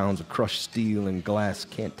 3,000 pounds of crushed steel and glass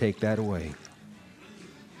can't take that away.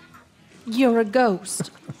 You're a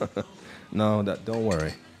ghost. No, don't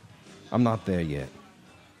worry. I'm not there yet.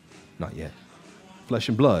 Not yet. Flesh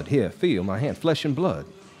and blood. Here, feel my hand. Flesh and blood.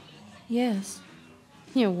 Yes.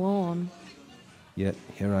 You're warm. Yet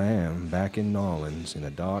here I am, back in New Orleans, in a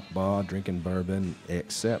dark bar, drinking bourbon,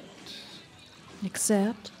 except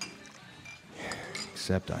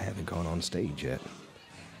I haven't gone on stage yet.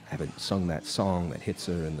 I haven't sung that song that hits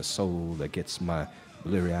her in the soul, that gets my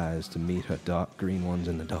bleary eyes to meet her dark green ones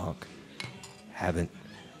in the dark. Haven't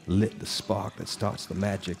lit the spark that starts the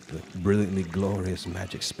magic, the brilliantly glorious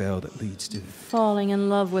magic spell that leads to... Falling in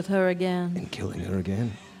love with her again. And killing her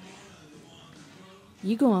again.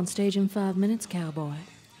 You go on stage in 5 minutes, cowboy.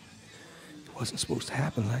 It wasn't supposed to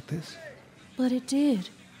happen like this. But it did.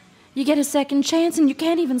 You get a second chance and you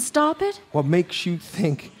can't even stop it? What makes you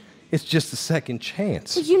think it's just a second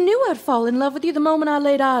chance? You knew I'd fall in love with you the moment I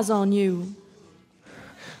laid eyes on you.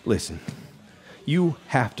 Listen, you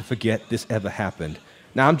have to forget this ever happened.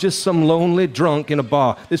 Now, I'm just some lonely drunk in a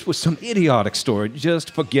bar. This was some idiotic story.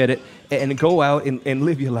 Just forget it and go out and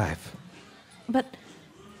live your life. But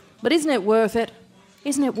isn't it worth it?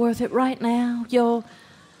 Isn't it worth it right now? Your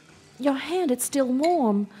hand, it's still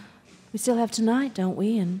warm. We still have tonight, don't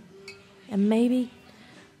we? And maybe,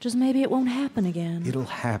 just maybe it won't happen again. It'll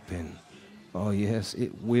happen. Oh, yes,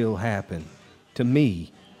 it will happen. To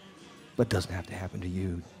me. But it doesn't have to happen to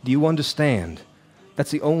you. Do you understand? That's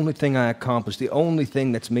the only thing I accomplished, the only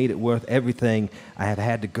thing that's made it worth everything I have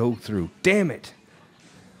had to go through. Damn it!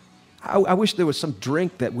 I wish there was some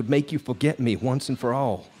drink that would make you forget me once and for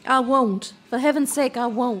all. I won't. For heaven's sake, I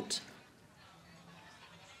won't.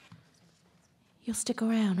 You'll stick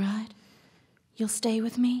around, right? You'll stay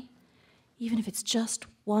with me? Even if it's just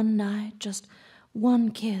one night, just one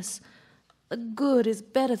kiss. The good is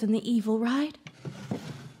better than the evil, right?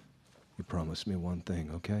 You promise me one thing,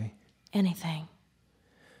 okay? Anything.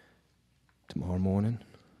 Tomorrow morning,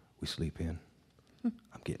 we sleep in. I'm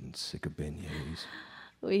getting sick of beignets.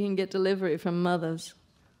 We can get delivery from Mother's.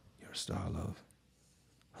 You're a star, love.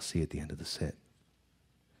 I'll see you at the end of the set.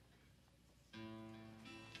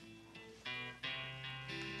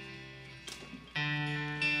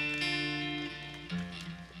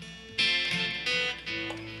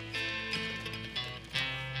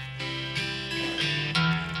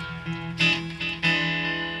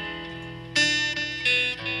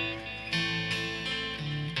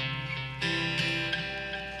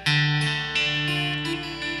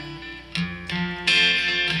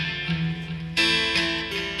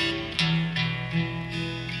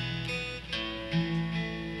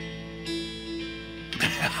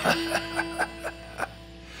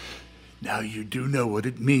 Now you do know what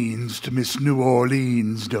it means to miss New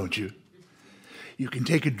Orleans, don't you? You can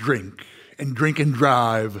take a drink and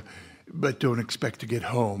drive, but don't expect to get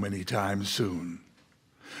home anytime soon.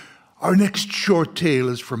 Our next short tale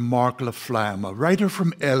is from Mark LaFlamme, a writer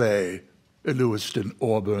from L.A., Lewiston,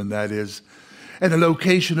 Auburn, that is. And the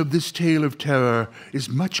location of this tale of terror is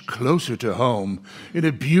much closer to home, in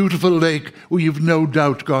a beautiful lake where you've no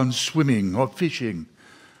doubt gone swimming or fishing.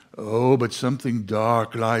 Oh, but something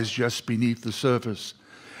dark lies just beneath the surface.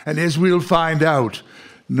 And as we'll find out,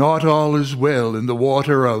 not all is well in the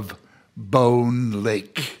water of Bone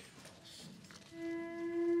Lake.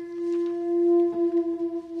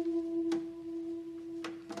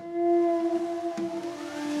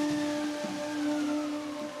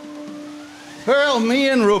 Well, me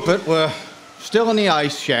and Rupert were still in the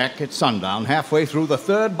ice shack at sundown, halfway through the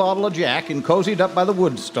third bottle of Jack and cozied up by the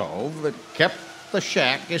wood stove that kept the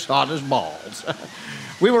shack as hot as balls.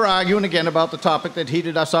 We were arguing again about the topic that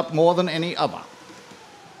heated us up more than any other.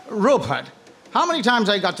 Rupert, how many times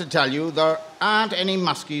I got to tell you there aren't any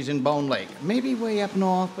muskies in Bone Lake? Maybe way up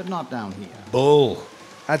north, but not down here. Bull.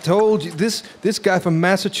 I told you, this guy from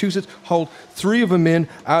Massachusetts hauled 3 of them in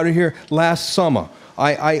out of here last summer.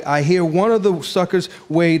 I hear one of the suckers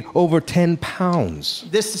weighed over 10 pounds.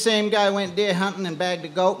 This the same guy went deer hunting and bagged a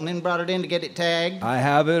goat and then brought it in to get it tagged? I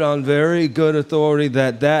have it on very good authority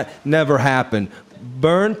that never happened.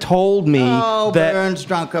 Byrne told me that... Byrne's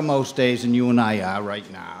drunker most days than you and I are right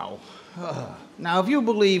now. Now, if you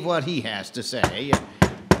believe what he has to say...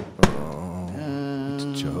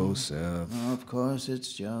 It's Joseph. Of course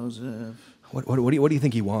it's Joseph. What do you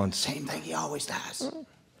think he wants? Same thing he always does.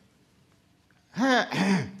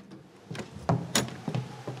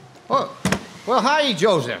 Well, hi,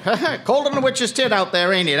 Joseph. Colder than a witch's tit out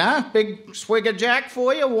there, ain't it, huh? Big swig of Jack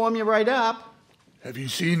for you, warm you right up. Have you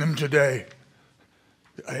seen them today?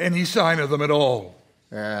 Any sign of them at all?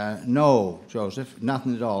 No, Joseph.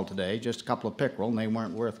 Nothing at all today. Just a couple of pickerel, and they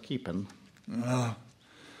weren't worth keeping.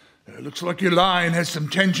 It looks like your line has some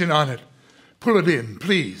tension on it. Pull it in,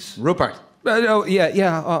 please. Rupert.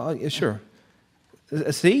 Sure.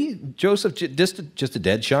 See, Joseph, just a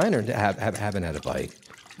dead shiner. Haven't had a bite.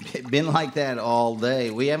 Been like that all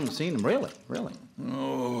day. We haven't seen him, really.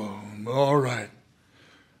 Oh, all right.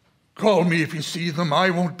 Call me if you see them. I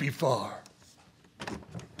won't be far.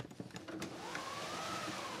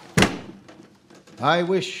 I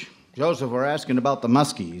wish Joseph were asking about the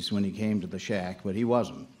muskies when he came to the shack, but he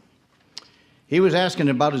wasn't. He was asking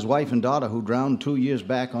about his wife and daughter who drowned 2 years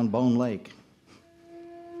back on Bone Lake.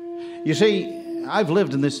 You see, I've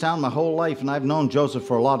lived in this town my whole life, and I've known Joseph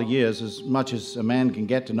for a lot of years, as much as a man can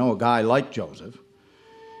get to know a guy like Joseph.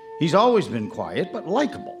 He's always been quiet, but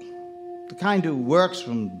likable. The kind who works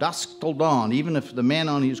from dusk till dawn, even if the men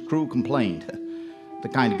on his crew complained. The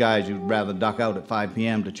kind of guys who'd rather duck out at 5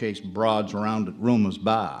 p.m. to chase broads around at Rumour's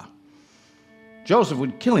bar. Joseph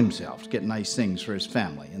would kill himself to get nice things for his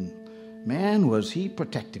family, and man, was he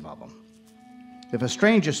protective of them. If a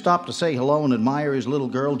stranger stopped to say hello and admire his little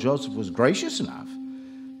girl, Joseph was gracious enough,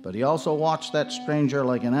 but he also watched that stranger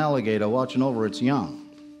like an alligator watching over its young.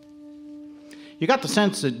 You got the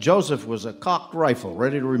sense that Joseph was a cocked rifle,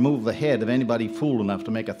 ready to remove the head of anybody fool enough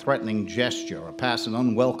to make a threatening gesture or pass an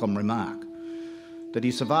unwelcome remark. That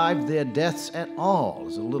he survived their deaths at all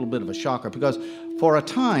is a little bit of a shocker, because for a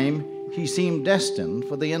time he seemed destined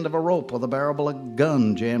for the end of a rope with a barrel of a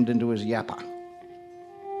gun jammed into his yapper.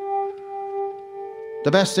 The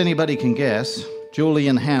best anybody can guess, Julie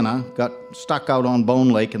and Hannah got stuck out on Bone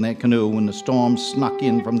Lake in their canoe when the storm snuck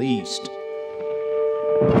in from the east.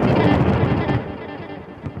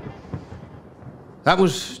 That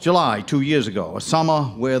was July 2 years ago, a summer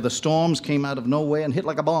where the storms came out of nowhere and hit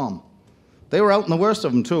like a bomb. They were out in the worst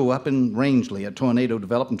of them, too. Up in Rangeley, a tornado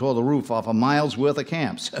developed and tore the roof off a mile's worth of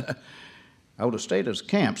camps. Out of state as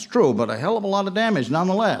camps, true, but a hell of a lot of damage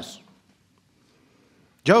nonetheless.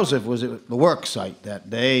 Joseph was at the work site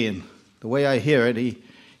that day, and the way I hear it,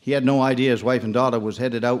 he had no idea his wife and daughter was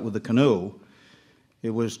headed out with the canoe.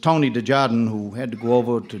 It was Tony Desjardins who had to go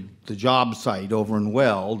over to the job site over in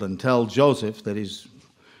Weld and tell Joseph that his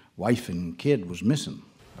wife and kid was missing.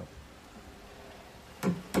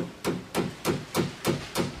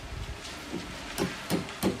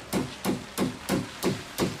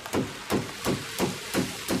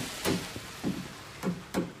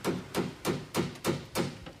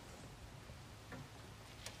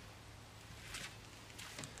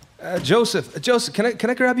 Joseph, can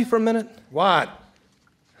I grab you for a minute? What?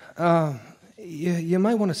 You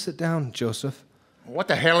might want to sit down, Joseph. What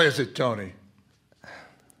the hell is it, Tony?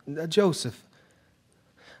 Joseph,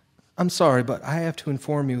 I'm sorry, but I have to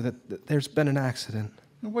inform you that there's been an accident.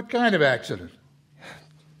 What kind of accident?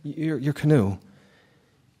 Your canoe.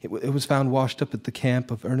 It was found washed up at the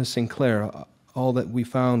camp of Ernest Sinclair. All that we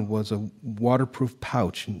found was a waterproof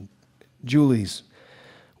pouch and Julie's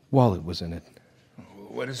wallet was in it.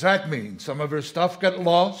 What does that mean? Some of her stuff got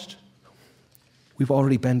lost? We've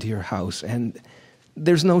already been to your house, and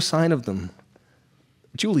there's no sign of them.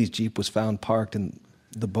 Julie's Jeep was found parked in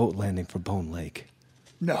the boat landing for Bone Lake.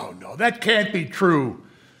 No, that can't be true.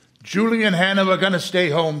 Julie and Hannah were going to stay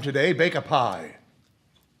home today, bake a pie.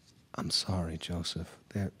 I'm sorry, Joseph.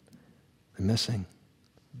 They're missing.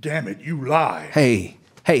 Damn it, you lie.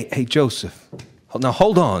 Hey, Joseph. Now,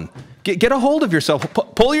 hold on. Get a hold of yourself.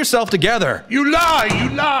 Pull yourself together. You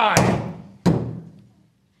lie!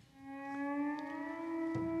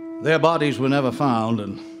 Their bodies were never found,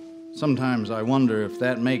 and sometimes I wonder if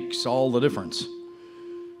that makes all the difference.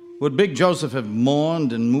 Would Big Joseph have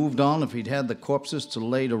mourned and moved on if he'd had the corpses to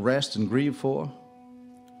lay to rest and grieve for?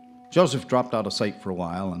 Joseph dropped out of sight for a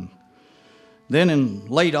while, and then in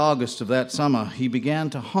late August of that summer, he began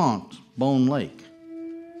to haunt Bone Lake.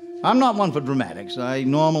 I'm not one for dramatics. I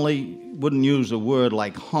normally wouldn't use a word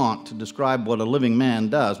like haunt to describe what a living man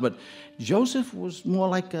does, but Joseph was more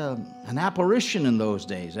like an apparition in those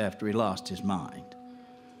days after he lost his mind.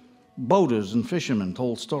 Boaters and fishermen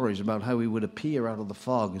told stories about how he would appear out of the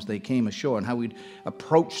fog as they came ashore and how he'd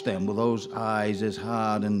approach them with those eyes as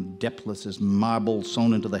hard and depthless as marble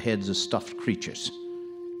sewn into the heads of stuffed creatures.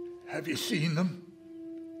 Have you seen them?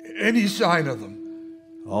 Any sign of them?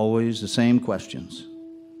 Always the same questions.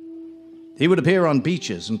 He would appear on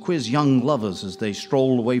beaches and quiz young lovers as they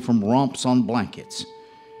strolled away from romps on blankets.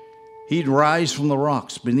 He'd rise from the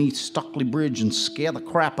rocks beneath Stockley Bridge and scare the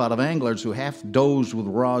crap out of anglers who half dozed with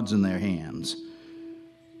rods in their hands.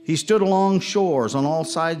 He stood along shores on all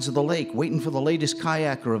sides of the lake, waiting for the latest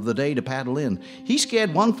kayaker of the day to paddle in. He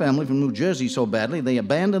scared one family from New Jersey so badly they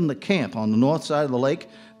abandoned the camp on the north side of the lake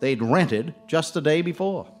they'd rented just the day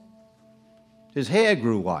before. His hair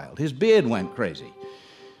grew wild. His beard went crazy.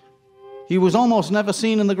 He was almost never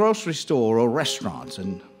seen in the grocery store or restaurants,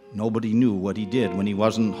 and nobody knew what he did when he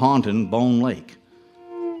wasn't haunting Bone Lake.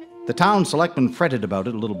 The town selectmen fretted about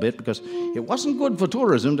it a little bit because it wasn't good for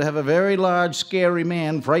tourism to have a very large, scary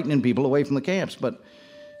man frightening people away from the camps, but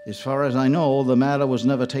as far as I know, the matter was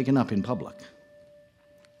never taken up in public.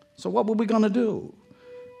 So what were we going to do?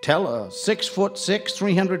 Tell a 6'6",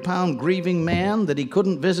 300-pound grieving man that he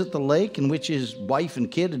couldn't visit the lake in which his wife and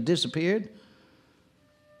kid had disappeared?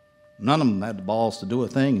 None of them had the balls to do a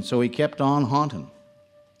thing, and so he kept on haunting.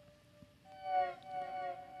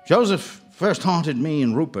 Joseph first haunted me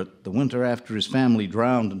and Rupert the winter after his family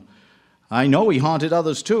drowned, and I know he haunted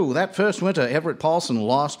others too. That first winter, Everett Paulson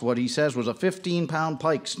lost what he says was a 15-pound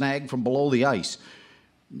pike snagged from below the ice.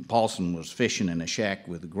 Paulson was fishing in a shack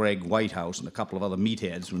with Gregg Whitehouse and a couple of other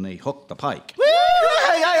meatheads when they hooked the pike. Woo!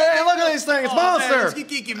 Hey, look at this thing. It's monster. Man, let's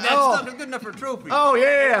keep him. That's not good enough for a trophy. Oh,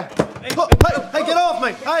 yeah. Hey, get off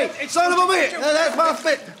me. Hey, son of a bitch. That's my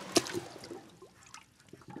spit.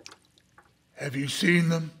 Have you seen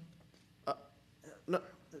them?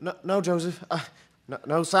 No, Joseph.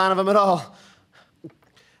 No sign of him at all.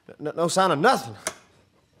 No sign of nothing.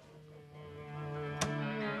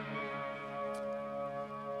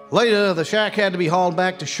 Later, the shack had to be hauled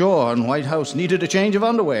back to shore, and Whitehouse needed a change of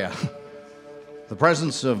underwear. The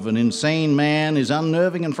presence of an insane man is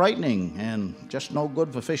unnerving and frightening, and just no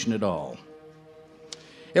good for fishing at all.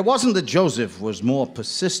 It wasn't that Joseph was more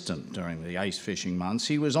persistent during the ice fishing months.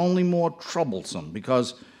 He was only more troublesome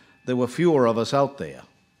because there were fewer of us out there.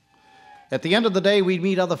 At the end of the day, we'd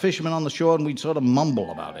meet other fishermen on the shore and we'd sort of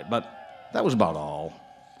mumble about it, but that was about all.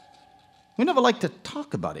 We never liked to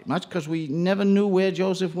talk about it much because we never knew where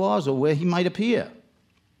Joseph was or where he might appear.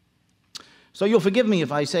 So you'll forgive me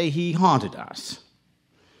if I say he haunted us.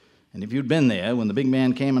 And if you'd been there when the big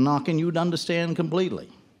man came a-knocking, you'd understand completely.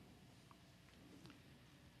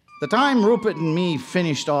 The time Rupert and me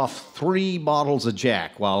finished off 3 bottles of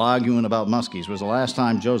Jack while arguing about muskies was the last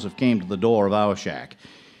time Joseph came to the door of our shack.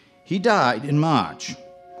 He died in March,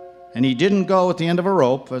 and he didn't go at the end of a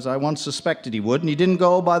rope, as I once suspected he would, and he didn't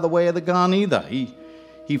go by the way of the gun either.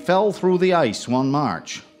 He fell through the ice one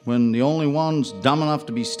March, when the only ones dumb enough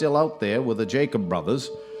to be still out there were the Jacob brothers,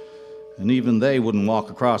 and even they wouldn't walk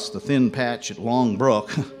across the thin patch at Long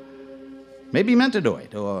Brook. Maybe he meant to do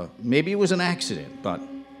it, or maybe it was an accident, but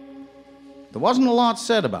there wasn't a lot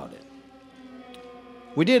said about it.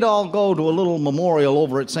 We did all go to a little memorial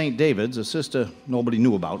over at St. David's. A sister nobody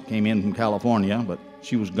knew about came in from California, but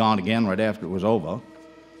she was gone again right after it was over.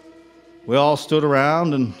 We all stood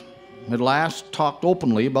around and at last talked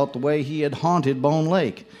openly about the way he had haunted Bone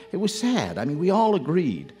Lake. It was sad. I mean, we all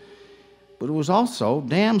agreed. But it was also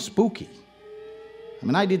damn spooky. I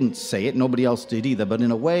mean, I didn't say it, nobody else did either, but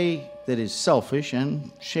in a way that is selfish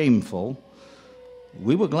and shameful,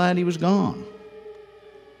 we were glad he was gone.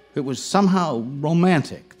 It was somehow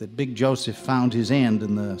romantic that Big Joseph found his end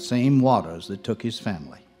in the same waters that took his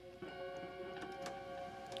family.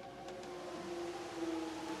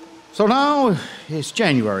 So now it's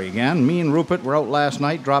January again. Me and Rupert were out last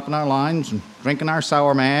night dropping our lines and drinking our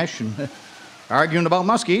sour mash and arguing about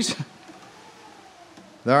muskies.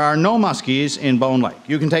 There are no muskies in Bone Lake.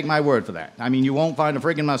 You can take my word for that. I mean, you won't find a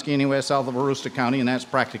friggin' muskie anywhere south of Aroostook County, and that's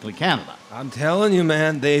practically Canada. I'm telling you,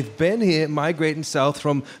 man, they've been here migrating south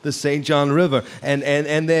from the St. John River,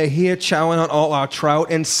 and they're here chowing on all our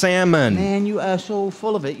trout and salmon. Man, you are so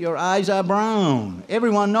full of it, your eyes are brown.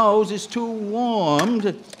 Everyone knows it's too warm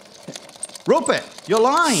to... Rupert, you're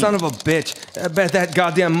lying. Son of a bitch. I bet that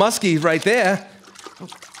goddamn muskie's right there.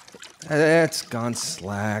 That's gone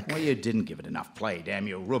slack. Well, you didn't give it enough play, damn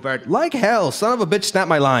you, Rupert. Like hell, son of a bitch snapped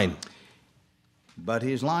my line. But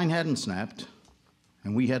his line hadn't snapped,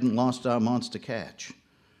 and we hadn't lost our monster catch.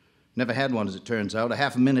 Never had one, as it turns out. A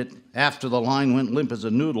half a minute after the line went limp as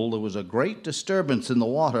a noodle, there was a great disturbance in the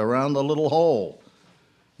water around the little hole.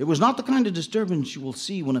 It was not the kind of disturbance you will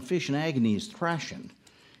see when a fish in agony is thrashing.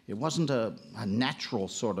 It wasn't a natural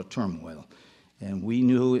sort of turmoil, and we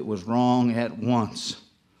knew it was wrong at once.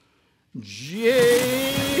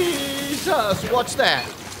 Jesus, what's that?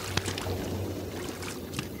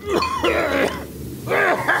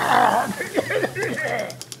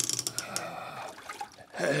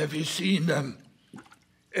 Have you seen them?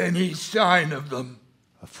 Any sign of them?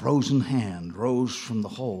 A frozen hand rose from the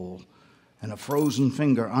hole, and a frozen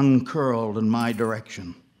finger uncurled in my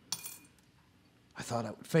direction. I thought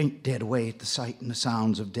I would faint dead away at the sight and the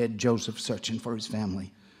sounds of dead Joseph searching for his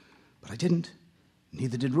family. But I didn't.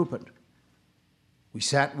 Neither did Rupert. We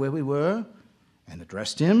sat where we were and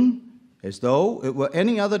addressed him as though it were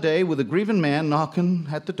any other day with a grieving man knocking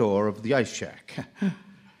at the door of the ice shack.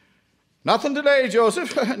 Nothing today,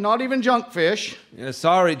 Joseph. Not even junk fish. Yeah,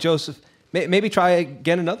 sorry, Joseph. Maybe try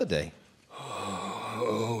again another day.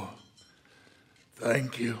 Oh,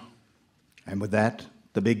 thank you. And with that,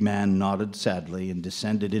 the big man nodded sadly and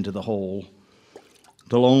descended into the hole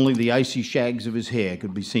till only the icy shags of his hair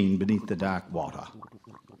could be seen beneath the dark water.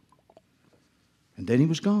 And then he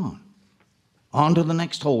was gone, on to the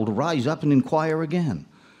next hole to rise up and inquire again.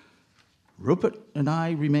 Rupert and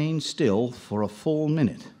I remained still for a full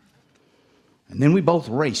minute. And then we both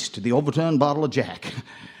raced to the overturned bottle of Jack.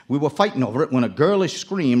 We were fighting over it when a girlish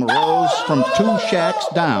scream arose from 2 shacks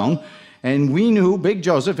down, and we knew Big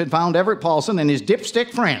Joseph had found Everett Paulson and his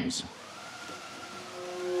dipstick friends.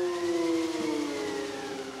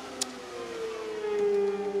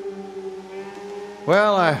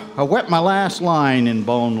 Well, I wet my last line in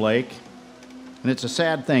Bone Lake, and it's a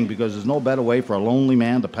sad thing because there's no better way for a lonely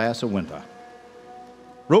man to pass a winter.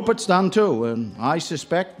 Rupert's done too, and I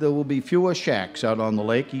suspect there will be fewer shacks out on the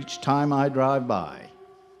lake each time I drive by.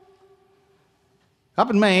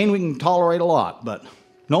 Up in Maine, we can tolerate a lot, but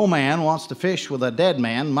no man wants to fish with a dead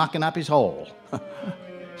man mucking up his hole.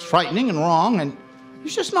 It's frightening and wrong, and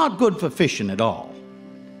it's just not good for fishing at all.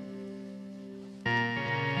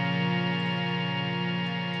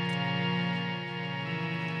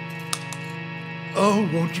 Oh,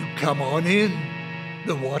 won't you come on in?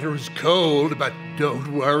 The water is cold, but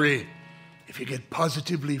don't worry. If you get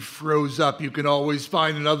positively froze up, you can always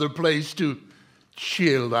find another place to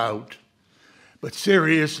chill out. But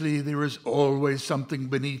seriously, there is always something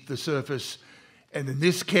beneath the surface, and in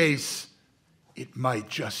this case, it might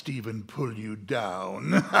just even pull you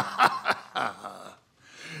down.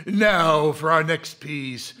 Now, for our next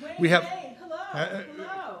piece, we have...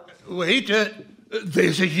 Hello. Wait,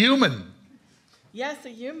 there's a human. Yes, a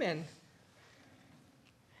human.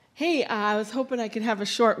 Hey, I was hoping I could have a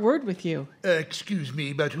short word with you. Excuse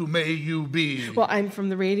me, but who may you be? Well, I'm from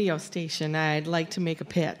the radio station. I'd like to make a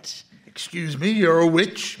pitch. Excuse me, you're a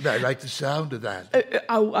witch? I like the sound of that.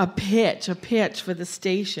 A pitch for the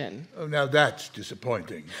station. Oh, now that's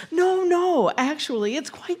disappointing. No, actually, it's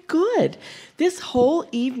quite good. This whole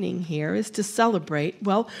evening here is to celebrate,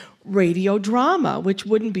 well, radio drama, which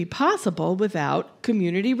wouldn't be possible without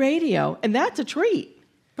community radio, and that's a treat.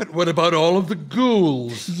 But what about all of the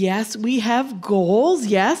ghouls? Yes, we have goals.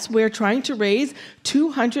 Yes, we're trying to raise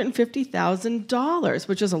 $250,000,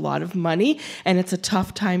 which is a lot of money, and it's a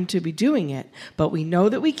tough time to be doing it. But we know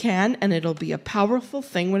that we can, and it'll be a powerful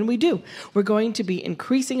thing when we do. We're going to be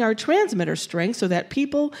increasing our transmitter strength so that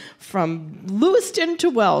people from Lewiston to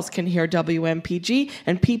Wells can hear WMPG,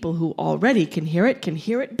 and people who already can hear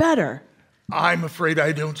it better. I'm afraid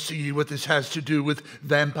I don't see what this has to do with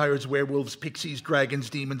vampires, werewolves, pixies, dragons,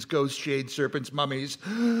 demons, ghosts, shades, serpents, mummies,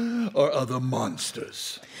 or other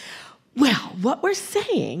monsters. Well, what we're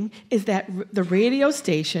saying is that the radio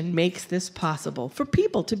station makes this possible for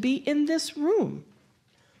people to be in this room.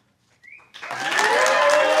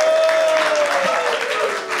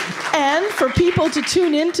 And for people to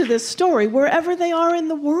tune into this story wherever they are in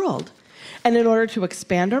the world. And in order to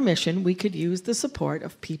expand our mission, we could use the support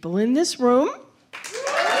of people in this room,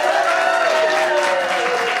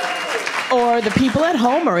 or the people at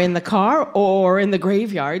home, or in the car, or in the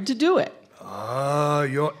graveyard to do it. Ah,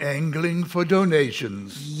 you're angling for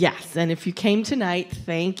donations. Yes, and if you came tonight,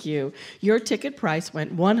 thank you. Your ticket price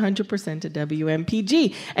went 100% to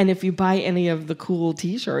WMPG. And if you buy any of the cool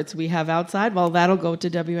t-shirts we have outside, well, that'll go to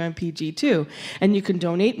WMPG too. And you can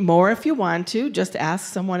donate more if you want to. Just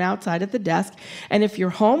ask someone outside at the desk. And if you're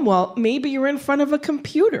home, well, maybe you're in front of a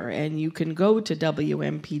computer and you can go to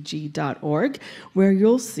WMPG.org where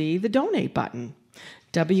you'll see the donate button.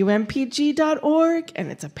 WMPG.org,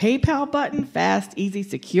 and it's a PayPal button, fast, easy,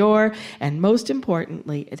 secure, and most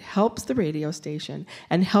importantly, it helps the radio station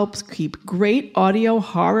and helps keep great audio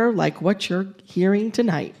horror like what you're hearing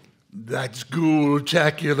tonight. That's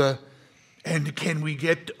ghoul-tacular. And can we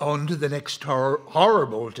get on to the next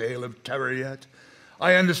horrible tale of terror yet?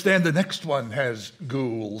 I understand the next one has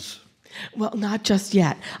ghouls. Well, not just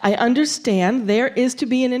yet. I understand there is to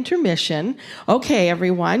be an intermission. Okay,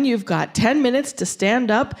 everyone, you've got 10 minutes to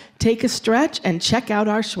stand up, take a stretch, and check out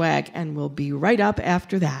our swag, and we'll be right up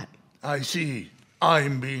after that. I see.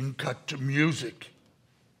 I'm being cut to music.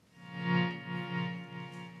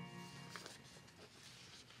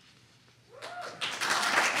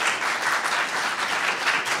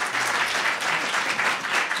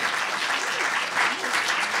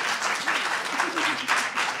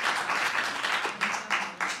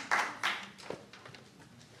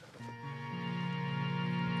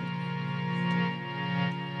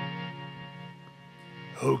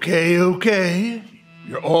 Okay.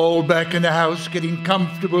 You're all back in the house getting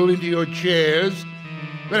comfortable into your chairs.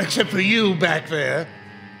 Well, except for you back there.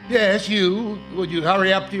 Yes, you. Would you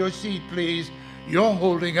hurry up to your seat, please? You're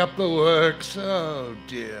holding up the works. Oh,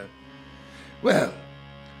 dear. Well,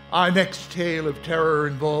 our next tale of terror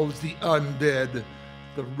involves the undead,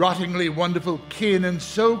 the rottingly wonderful kin and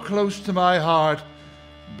so close to my heart,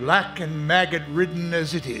 black and maggot-ridden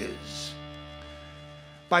as it is.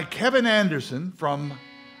 By Kevin Anderson from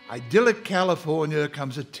idyllic California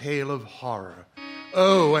comes a tale of horror.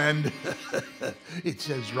 Oh, and it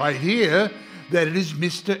says right here that it is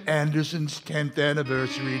Mr. Anderson's 10th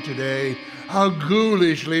anniversary today. How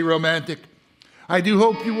ghoulishly romantic. I do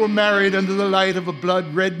hope you were married under the light of a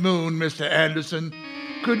blood-red moon, Mr. Anderson.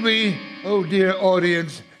 Could we, oh dear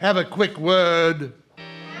audience, have a quick word?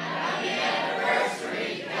 Happy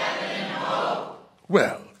anniversary, Kevin and Hope.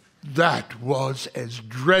 Well, that was as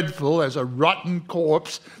dreadful as a rotten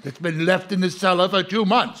corpse that's been left in the cellar for 2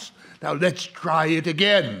 months. Now let's try it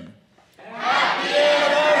again. Happy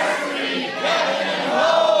anniversary, Kevin and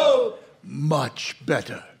Hope! Much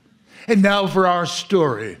better. And now for our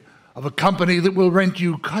story of a company that will rent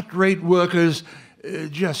you cut-rate workers.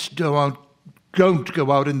 Just don't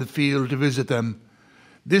go out in the field to visit them.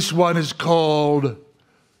 This one is called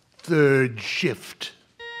Third Shift.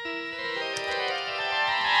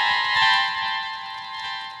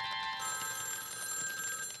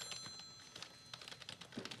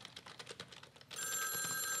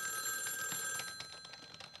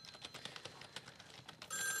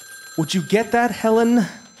 Would you get that, Helen?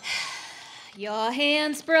 Your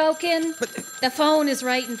hand's broken. The phone is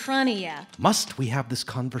right in front of you. Must we have this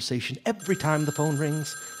conversation every time the phone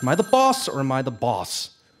rings? Am I the boss or am I the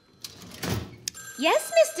boss?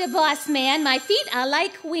 Yes, Mr. Bossman. My feet are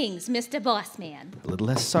like wings, Mr. Bossman. A little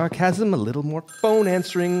less sarcasm, a little more phone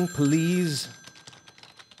answering, please.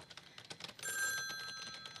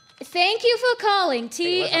 Thank you for calling,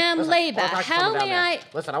 TM Labor. How may I...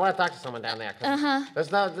 Listen, I want to talk to someone down there. Uh-huh.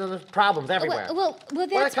 There's problems everywhere. Well,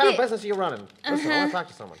 that's... What kind of business are you running? Listen, I want to talk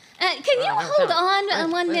to someone. Can you hold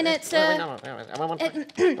on 1 minute, sir? No.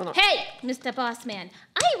 Hey, Mr. Bossman.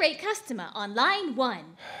 Irate customer on line 1.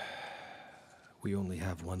 We only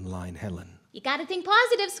have one line, Helen. You gotta think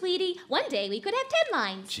positive, sweetie. One day we could have 10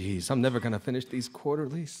 lines. Jeez, I'm never gonna finish these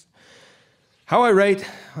quarterlies. How I rate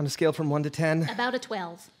on a scale from 1 to 10? About a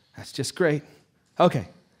 12. That's just great. Okay,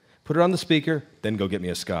 put her on the speaker, then go get me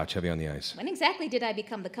a scotch, heavy on the ice. When exactly did I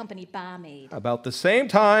become the company barmaid? About the same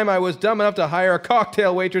time I was dumb enough to hire a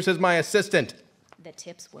cocktail waitress as my assistant. The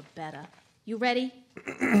tips were better. You ready?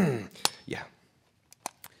 Yeah.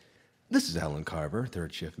 This is Alan Carver,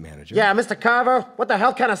 third shift manager. Yeah, Mr. Carver, what the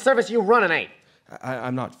hell kind of service you running, eh?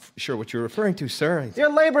 I'm not sure what you're referring to, sir.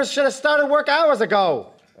 Your laborers should have started work hours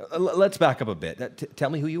ago. Let's back up a bit. Tell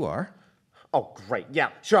me who you are. Oh, great. Yeah,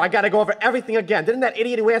 sure, I gotta go over everything again. Didn't that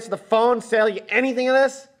idiot who answered the phone sell you anything of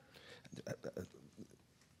this?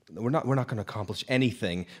 We're not going to accomplish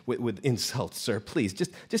anything with insults, sir. Please,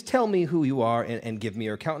 just tell me who you are and give me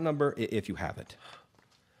your account number if you have it.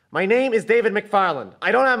 My name is David McFarland.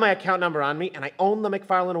 I don't have my account number on me, and I own the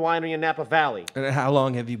McFarland Winery in Napa Valley. And how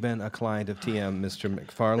long have you been a client of TM, Mr.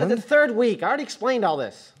 McFarland? The third week. I already explained all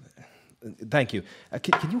this. Thank you.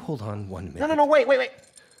 Can you hold on 1 minute? No, wait.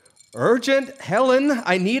 Urgent, Helen,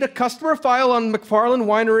 I need a customer file on McFarland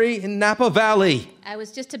Winery in Napa Valley. I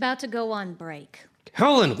was just about to go on break.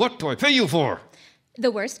 Helen, what do I pay you for?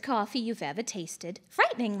 The worst coffee you've ever tasted,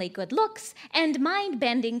 frighteningly good looks, and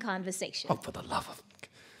mind-bending conversation. Oh, for the love of...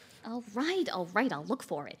 All right, I'll look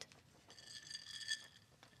for it.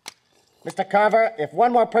 Mr. Carver, if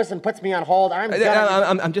one more person puts me on hold, I'm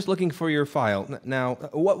gonna... I'm just looking for your file. Now,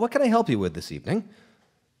 what can I help you with this evening?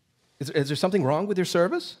 Is there something wrong with your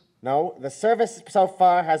service? No, the service so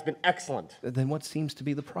far has been excellent. Then what seems to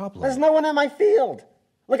be the problem? There's no one in my field.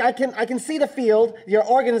 Look, I can see the field. Your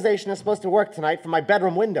organization is supposed to work tonight from my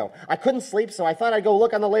bedroom window. I couldn't sleep, so I thought I'd go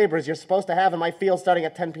look on the laborers you're supposed to have in my field starting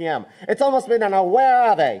at 10 p.m. It's almost midnight now. Where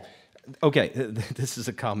are they? Okay, this is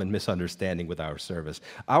a common misunderstanding with our service.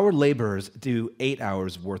 Our laborers do 8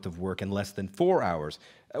 hours worth of work in less than 4 hours.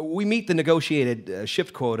 We meet the negotiated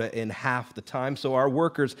shift quota in half the time, so our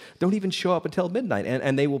workers don't even show up until midnight,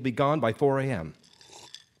 and they will be gone by 4 a.m.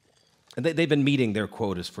 And they've been meeting their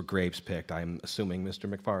quotas for grapes picked, I'm assuming,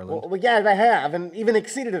 Mr. McFarland. Well, yeah, they have, and even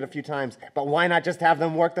exceeded it a few times. But why not just have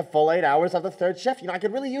them work the full 8 hours of the third shift? I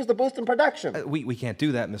could really use the boost in production. We can't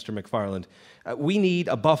do that, Mr. McFarland. We need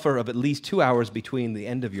a buffer of at least 2 hours between the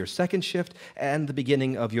end of your second shift and the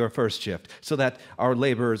beginning of your first shift, so that our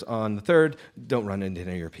laborers on the third don't run into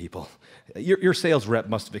any of your people. Your sales rep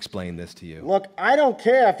must have explained this to you. Look, I don't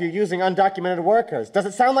care if you're using undocumented workers. Does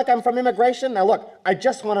it sound like I'm from immigration? Now look, I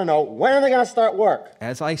just want to know, when are they going to start work?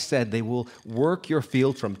 As I said, they will work your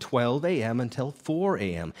field from 12 a.m. until 4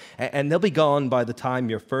 a.m., and they'll be gone by the time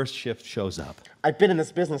your first shift shows up. I've been in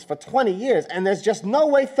this business for 20 years, and there's just no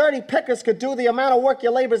way 30 pickers could do the amount of work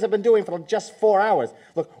your laborers have been doing for just 4 hours.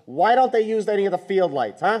 Look, why don't they use any of the field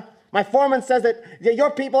lights, huh? My foreman says that your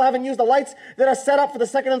people haven't used the lights that are set up for the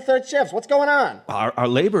second and third shifts. What's going on? Our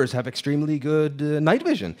laborers have extremely good night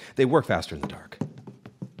vision. They work faster in the dark.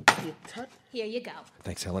 Here you go.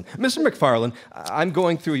 Thanks, Helen. Mr. McFarland, I'm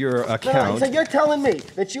going through your account. So you're telling me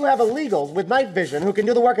that you have illegals with night vision who can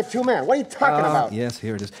do the work of 2 men. What are you talking about? Yes,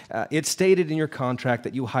 here it is. It's stated in your contract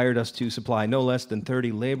that you hired us to supply no less than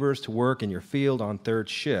 30 laborers to work in your field on third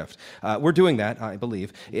shift. We're doing that, I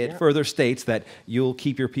believe. It further states that you'll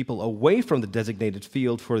keep your people away from the designated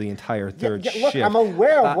field for the entire third look, shift. I'm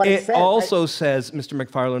aware of what it says. It also says, Mr.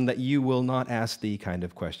 McFarland, that you will not ask the kind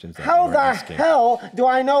of questions that How you're the asking. hell do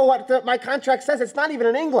I know what my contract says? It's not even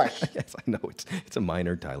in English. Yes, I know. It's a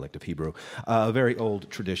minor dialect of Hebrew, a very old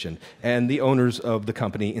tradition, and the owners of the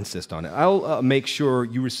company insist on it. I'll make sure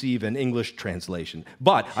you receive an English translation,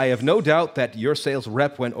 but I have no doubt that your sales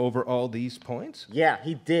rep went over all these points. Yeah,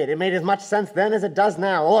 he did. It made as much sense then as it does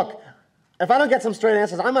now. Look, if I don't get some straight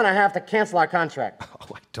answers, I'm going to have to cancel our contract.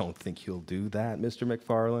 Oh, I don't think you'll do that, Mr.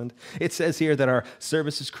 McFarland. It says here that our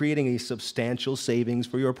service is creating a substantial savings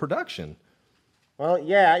for your production. Well,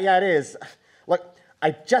 yeah, it is. Look,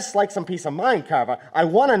 I'd just like some peace of mind, Carver. I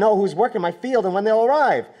want to know who's working my field and when they'll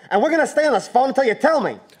arrive. And we're going to stay on this phone until you tell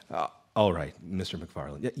me. All right, Mr.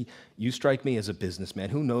 McFarland. You strike me as a businessman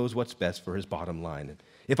who knows what's best for his bottom line. And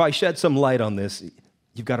if I shed some light on this,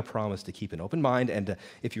 you've got to promise to keep an open mind. And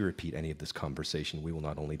if you repeat any of this conversation, we will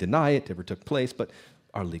not only deny it ever took place, but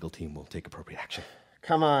our legal team will take appropriate action.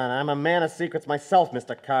 Come on, I'm a man of secrets myself,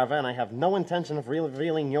 Mr. Carver, and I have no intention of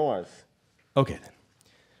revealing yours. Okay,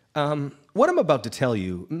 then. What I'm about to tell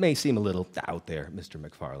you may seem a little out there, Mr.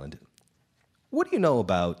 McFarland. What do you know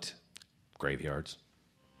about graveyards?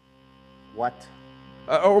 What?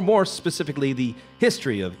 Or more specifically, the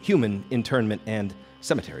history of human internment and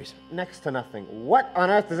cemeteries. Next to nothing. What on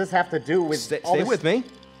earth does this have to do with Stay with me.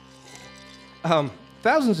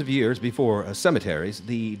 Thousands of years before cemeteries,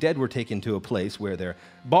 the dead were taken to a place where their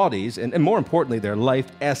bodies, and more importantly, their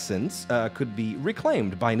life essence, could be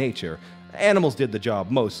reclaimed by nature. Animals did the job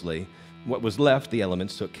mostly. What was left, the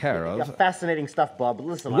elements took care of. Yeah, fascinating stuff, Bob.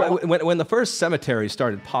 Listen, when the first cemeteries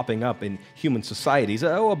started popping up in human societies,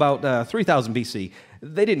 about 3000 BC,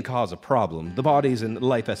 they didn't cause a problem. The bodies and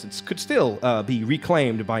life essence could still be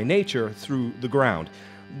reclaimed by nature through the ground.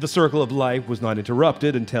 The circle of life was not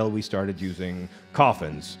interrupted until we started using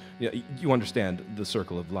coffins. You understand the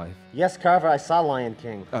circle of life? Yes, Carver, I saw Lion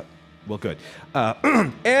King. Well, good.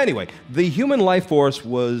 Anyway, the human life force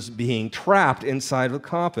was being trapped inside of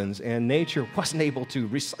coffins, and nature wasn't able to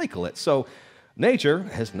recycle it. So nature,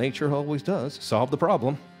 as nature always does, solved the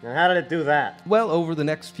problem. Now, how did it do that? Well, over the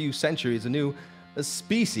next few centuries, a new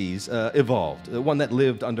species evolved, one that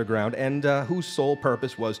lived underground and whose sole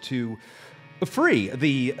purpose was to free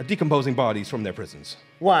the decomposing bodies from their prisons.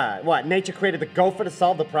 Why? What? Nature created the gopher to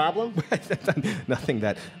solve the problem? Nothing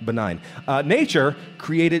that benign. Nature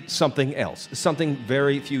created something else, something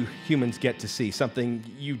very few humans get to see, something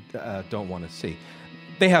you don't want to see.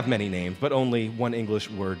 They have many names, but only one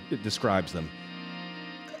English word describes them.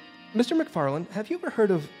 Mr. McFarland, have you ever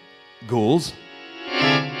heard of ghouls?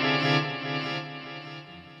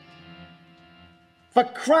 For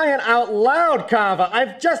crying out loud, Carver!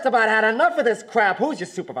 I've just about had enough of this crap. Who's your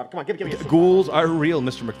supervisor? Come on, give me your supervisor. Ghouls are real,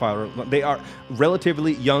 Mr. McFarland. They are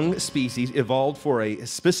relatively young species evolved for a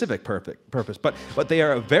specific purpose, but they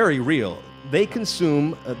are very real. They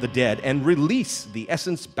consume the dead and release the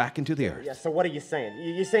essence back into the earth. Yeah, so what are you saying?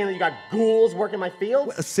 You're saying that you got ghouls working my fields?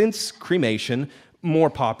 Well, since cremation has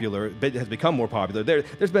become more popular,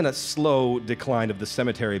 there's been a slow decline of the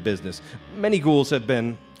cemetery business. Many ghouls have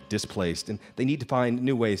been displaced, and they need to find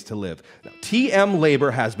new ways to live. Now, TM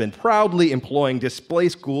Labor has been proudly employing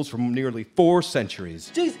displaced ghouls for nearly 4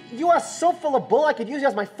 centuries. Jeez, you are so full of bull, I could use you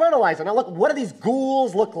as my fertilizer. Now look, what do these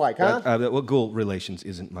ghouls look like, huh? Well, ghoul relations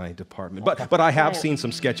isn't my department, but I have seen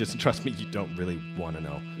some sketches, and trust me, you don't really want to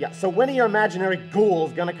know. Yeah, so when are your imaginary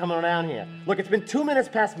ghouls gonna come around here? Look, it's been 2 minutes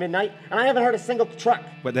past midnight, and I haven't heard a single truck.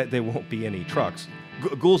 But there won't be any trucks.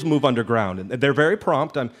 Ghouls move underground, and they're very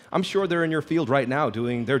prompt. I'm sure they're in your field right now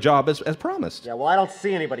doing their job as promised. Yeah, well, I don't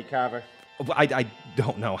see anybody, Carver. I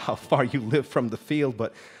don't know how far you live from the field,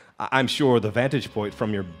 but I'm sure the vantage point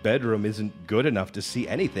from your bedroom isn't good enough to see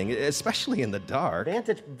anything, especially in the dark.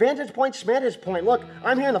 Vantage point, schmantage point. Look,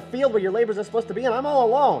 I'm here in the field where your laborers are supposed to be, and I'm all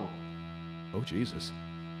alone. Oh, Jesus.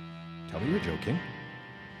 Tell me you're joking.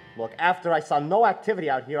 Look, after I saw no activity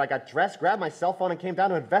out here, I got dressed, grabbed my cell phone, and came down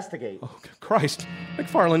to investigate. Oh, Christ.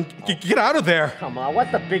 McFarland, get out of there. Come on,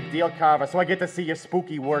 what's the big deal, Carver, so I get to see your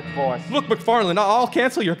spooky workforce? Look, McFarland, I'll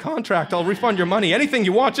cancel your contract. I'll refund your money. Anything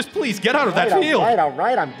you want, just please get out of that field. All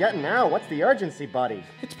right, I'm getting out. What's the urgency, buddy?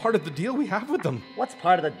 It's part of the deal we have with them. What's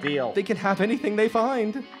part of the deal? They can have anything they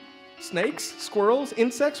find. Snakes, squirrels,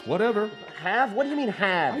 insects, whatever. Have? What do you mean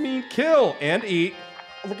have? I mean kill and eat.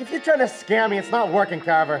 Look, if you're trying to scare me, it's not working,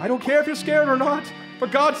 Carver. I don't care if you're scared or not. For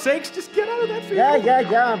God's sakes, just get out of that field.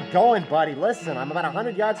 Yeah, I'm going, buddy. Listen, I'm about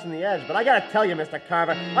 100 yards from the edge, but I gotta tell you, Mr.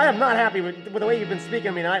 Carver, I am not happy with the way you've been speaking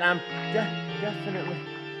to me tonight. I'm definitely...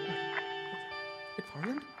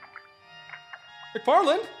 McFarland?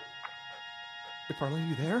 McFarland? McFarland, are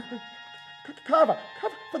you there? Carver,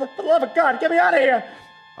 for the love of God, get me out of here!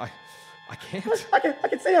 I can't. I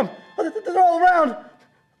can see them. They're all around.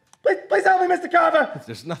 Please help me, Mr. Carver.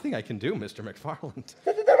 There's nothing I can do, Mr. McFarland.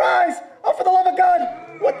 Their eyes! Oh, for the love of God!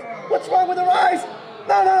 What's wrong with their eyes?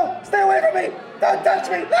 No! Stay away from me! Don't touch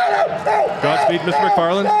me! No! Godspeed, Mr.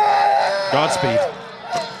 McFarland. Godspeed.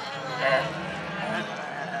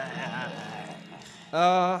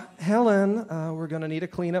 Helen, we're gonna need a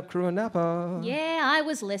cleanup crew in Napa. Yeah, I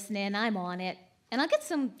was listening. I'm on it. And I'll get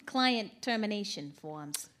some client termination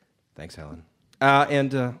forms. Thanks, Helen.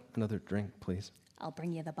 And another drink, please. I'll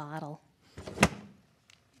bring you the bottle.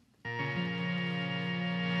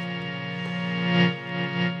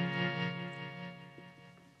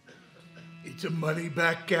 It's a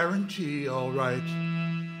money-back guarantee, all right.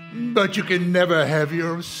 But you can never have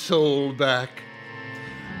your soul back.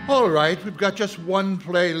 All right, we've got just one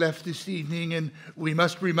play left this evening, and we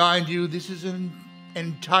must remind you this is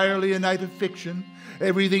entirely a night of fiction.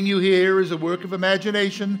 Everything you hear is a work of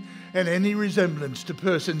imagination, and any resemblance to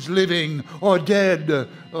persons living or dead or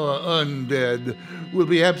undead will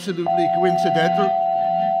be absolutely coincidental.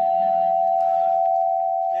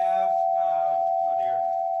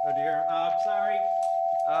 Oh dear.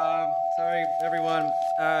 Sorry, everyone.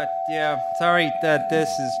 Sorry that this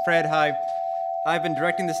is Fred. Hi. I've been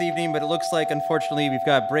directing this evening, but it looks like, unfortunately, we've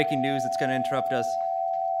got breaking news that's going to interrupt us.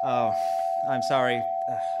 Oh, I'm sorry.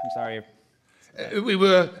 We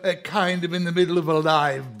were kind of in the middle of a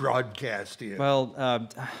live broadcast here. Well,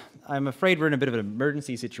 I'm afraid we're in a bit of an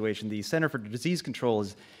emergency situation. The Center for Disease Control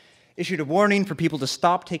has issued a warning for people to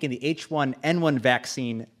stop taking the H1N1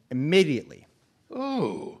 vaccine immediately.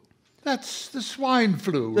 Oh, that's the swine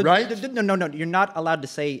flu, right? No. You're not allowed to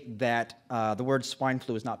say that the word swine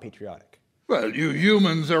flu is not patriotic. Well, you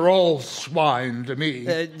humans are all swine to me.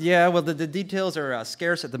 Yeah, well, the details are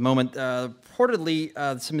scarce at the moment. Reportedly,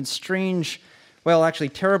 some strange well, actually,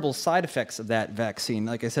 terrible side effects of that vaccine.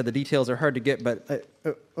 Like I said, the details are hard to get, but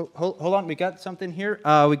hold on, we got something here.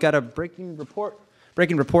 We got a breaking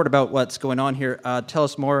report about what's going on here. Tell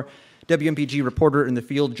us more. WMPG reporter in the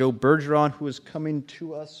field, Joe Bergeron, who is coming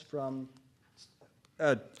to us from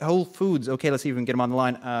Whole Foods. Okay, let's see if we can get him on the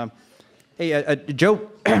line. Hey, Joe,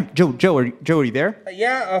 Joe, are you there?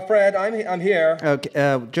 Yeah, Fred, I'm here.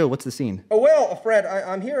 Okay, Joe, what's the scene? Oh, well, Fred,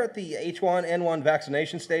 I'm here at the H1N1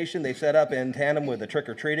 vaccination station they set up in tandem with the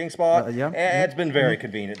trick-or-treating spot. Yeah? And it's been very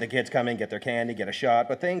convenient. The kids come in, get their candy, get a shot,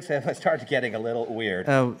 but things have started getting a little weird.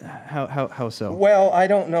 How so? Well, I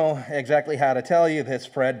don't know exactly how to tell you this,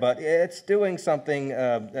 Fred, but it's doing something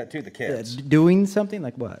to the kids. Doing something?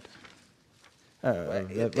 Like what?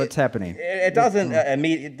 What's happening? It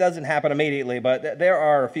doesn't happen immediately, but there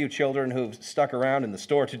are a few children who've stuck around in the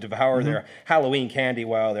store to devour their Halloween candy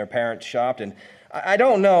while their parents shopped. And I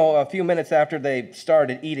don't know, a few minutes after they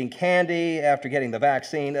started eating candy, after getting the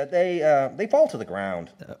vaccine, they fall to the ground.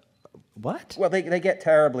 What? Well, they get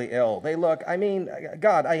terribly ill. They look, I mean,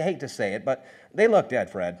 God, I hate to say it, but they look dead,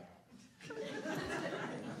 Fred.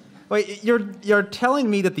 Wait, you're telling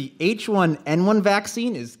me that the H1N1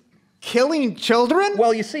 vaccine is killing children?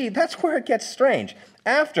 Well, you see, that's where it gets strange.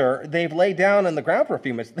 After they've laid down on the ground for a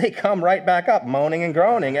few minutes, they come right back up, moaning and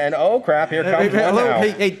groaning, and oh crap, here comes one now.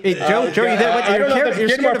 Hey, Joe, you there? What, you're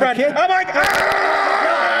scared of a kid? Oh my God!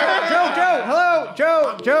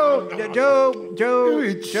 Joe.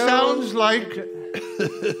 It sounds like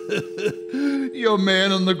your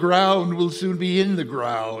man on the ground will soon be in the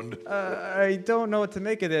ground. I don't know what to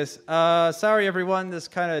make of this. Sorry, everyone. This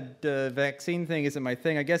kind of vaccine thing isn't my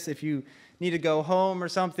thing. I guess if you need to go home or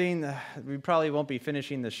something, we probably won't be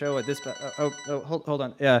finishing the show at this. Hold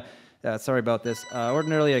on. Yeah, sorry about this.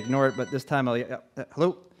 Ordinarily, I ignore it, but this time I'll.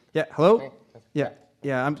 Hello? Yeah, hello? Yeah.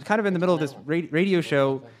 I'm kind of in the middle of this radio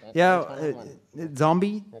show. Yeah,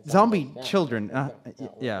 zombie children.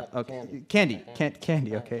 Yeah, okay. Candy.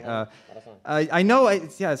 Okay. I know.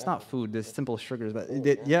 It's not food. It's simple sugars, but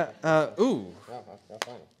ooh.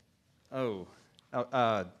 All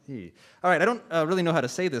right, I don't really know how to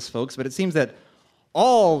say this, folks, but it seems that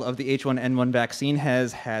all of the H1N1 vaccine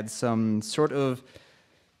has had some sort of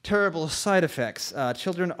terrible side effects.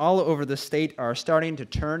 Children all over the state are starting to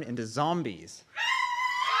turn into zombies.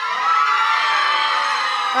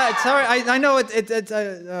 Sorry, I know it's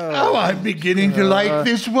I'm beginning to like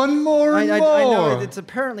this one more and more. I know it's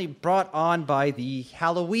apparently brought on by the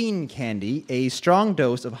Halloween candy, a strong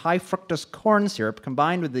dose of high fructose corn syrup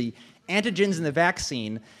combined with the antigens in the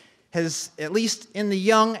vaccine has, at least in the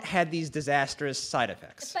young, had these disastrous side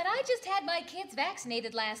effects. But I just had my kids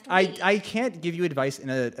vaccinated last week. I can't give you advice in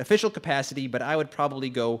an official capacity, but I would probably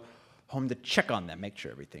go home to check on them, make sure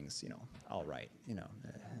everything's, all right,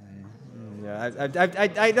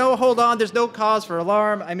 I know, hold on, there's no cause for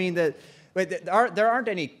alarm. I mean, there aren't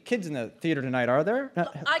any kids in the theater tonight, are there?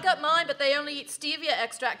 I got mine, but they only eat stevia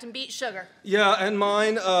extract and beet sugar. Yeah, and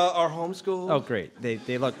mine are homeschooled. Oh, great.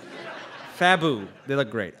 They look fabu. They look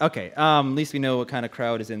great. Okay, at least we know what kind of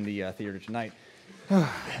crowd is in the theater tonight.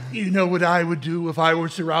 You know what I would do if I were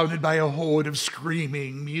surrounded by a horde of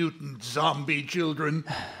screaming, mutant, zombie children?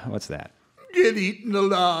 What's that? Get eaten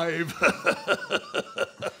alive.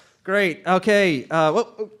 Great. Okay.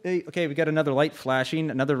 Okay. We got another light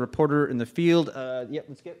flashing. Another reporter in the field.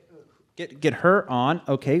 Let's get her on.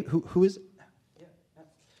 Okay. Who is it?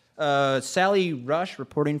 Sally Rush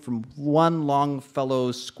reporting from One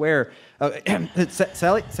Longfellow Square.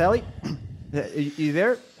 Sally, you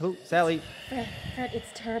there? Who? Sally. Fred, it's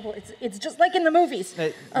terrible. It's just like in the movies.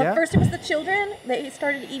 Yeah? First it was the children. They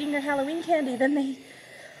started eating their Halloween candy. Then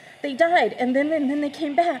they died, and then they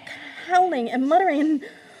came back, howling and muttering.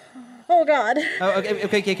 Oh, God.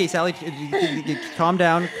 Okay, Sally, calm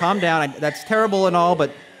down. That's terrible and all,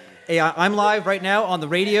 but hey, I'm live right now on the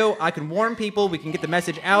radio. I can warn people. We can get the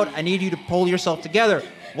message out. I need you to pull yourself together.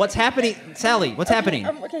 What's happening? Sally, what's happening?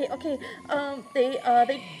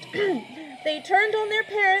 They turned on their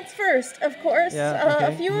parents first, of course. Yeah,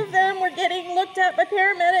 okay. A few of them were getting looked at by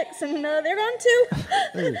paramedics, and they're gone too.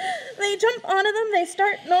 They jump onto them. They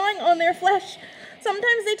start gnawing on their flesh.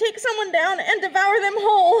 Sometimes they take someone down and devour them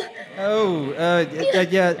whole.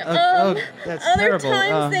 That's Other terrible.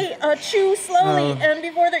 times they chew slowly, and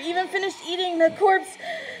before they're even finished eating, the corpse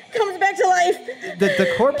comes back to life.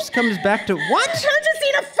 The corpse comes back to what? Haven't you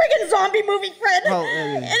seen a friggin' zombie movie, Fred? Well,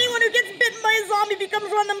 anyone who gets bitten by a zombie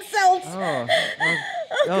becomes one themselves. Oh,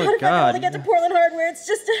 God, if I could only get to Portland Hardware. It's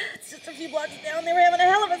just a few blocks down. They were having a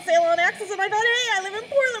hell of a sale on axes, and I thought, hey, I live in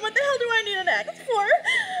Portland. What the hell do I need an axe for?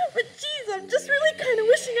 But geez, I'm just really kind of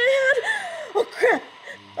wishing I had.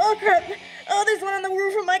 Oh crap! Oh, there's one on the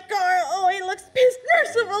roof of my car. Oh, he looks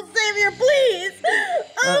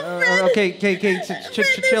Okay,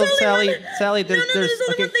 chill, Sally. Sally, there's only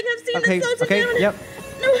one thing I've seen that slows okay, him down. yep.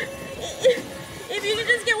 No, if you could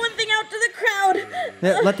just get one thing out to the crowd.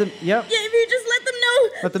 Yeah, let them, yep. Yeah, if you just let them know.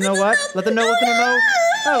 Let them know what? Let them know.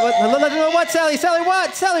 Oh, let them know what, Sally? Sally,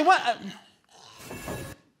 what? Sally, what?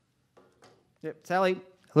 Yep, Sally.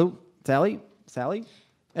 Hello, Sally? Sally?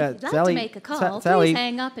 If you'd like Sally, to make a call, Sally. please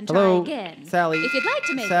hang up and Hello, try again. Sally. If you'd like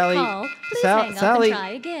to make Sally. a call, please hang up Sally. and try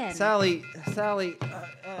again. Sally.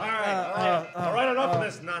 All right, enough of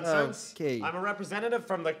this nonsense. Okay. I'm a representative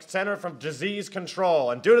from the Center for Disease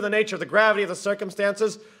Control, and due to the nature of the gravity of the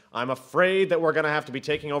circumstances, I'm afraid that we're going to have to be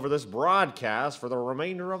taking over this broadcast for the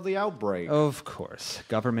remainder of the outbreak. Of course,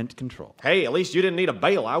 government control. Hey, at least you didn't need a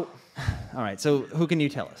bailout. All right, so who can you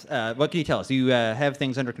tell us? What can you tell us? Do you have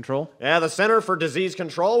things under control? Yeah, the Center for Disease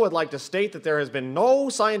Control would like to state that there has been no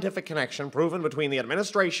scientific connection proven between the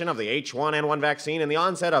administration of the H1N1 vaccine and the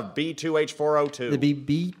onset of B2H402. The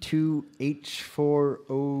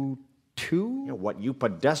B2H402? What you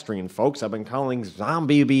pedestrian folks have been calling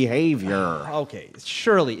zombie behavior. Okay,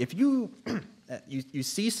 surely, if you, you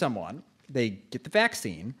see someone, they get the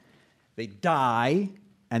vaccine, they die,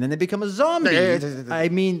 and then they become a zombie. I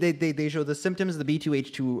mean, they show the symptoms of the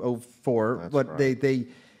B2H204. That's but right. they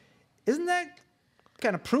isn't that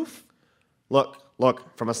kind of proof?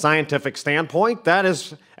 Look, from a scientific standpoint, that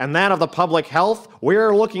is, and that of the public health,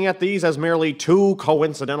 we're looking at these as merely two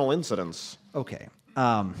coincidental incidents. Okay.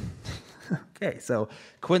 Okay, so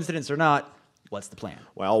coincidence or not, what's the plan?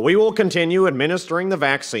 Well, we will continue administering the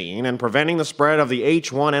vaccine and preventing the spread of the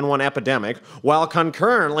H1N1 epidemic while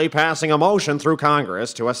concurrently passing a motion through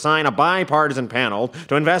Congress to assign a bipartisan panel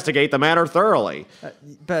to investigate the matter thoroughly.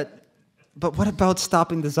 But what about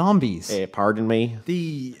stopping the zombies? Pardon me?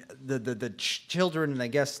 The children, and I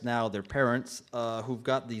guess now their parents, who've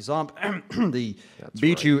got the the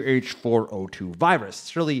B2H402 virus.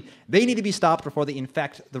 Surely they need to be stopped before they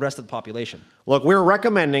infect the rest of the population. Look, we're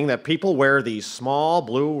recommending that people wear these small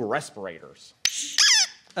blue respirators.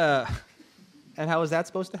 And how is that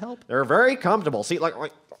supposed to help? They're very comfortable. See, like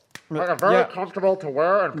they're very comfortable to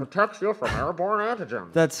wear and protects you from airborne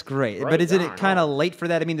antigens. That's great. But isn't it kind of late for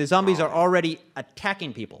that? I mean, the zombies are already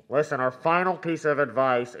attacking people. Listen, our final piece of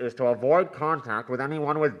advice is to avoid contact with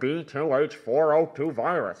anyone with B2H402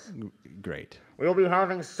 virus. Great. We will be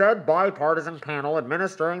having said bipartisan panel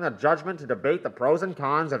administering the judgment to debate the pros and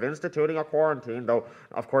cons of instituting a quarantine, though,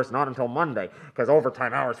 of course, not until Monday, because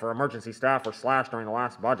overtime hours for emergency staff were slashed during the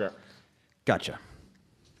last budget. Gotcha.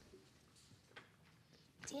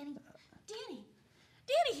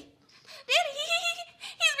 Danny,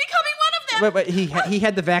 he's becoming one of them. Wait, he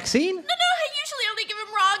had the vaccine? No, I usually only give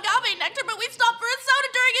him raw agave nectar, but we stopped for a soda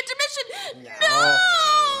during intermission. No!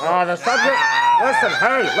 The subject,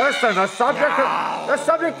 the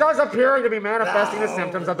subject does appear to be manifesting the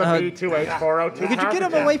symptoms of the B2H402. Could you get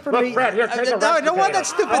him away from me? Look, Fred, here, take a No, I don't want that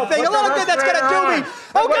stupid thing. Look how good that's going to do me.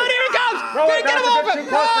 Oh, God, here he comes. Get him over.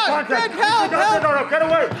 Help. No, get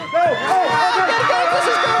away. No. This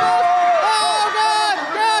is good.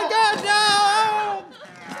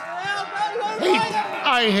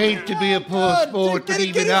 I hate to be a poor sport, but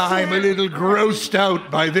even I'm a little grossed out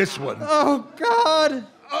by this one. Oh, God.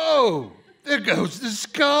 Oh, there goes the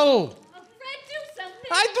skull.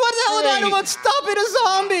 What the hell am I about stopping a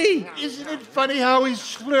zombie? Isn't it funny how he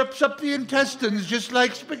slurps up the intestines just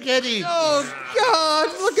like spaghetti? Oh, God,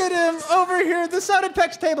 look at him over here, the sound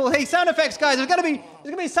effects table. Hey, sound effects, guys, there's gonna be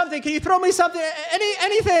something. Can you throw me something?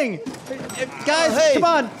 Anything? Guys, hey, come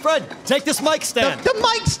on. Fred, take this mic stand. The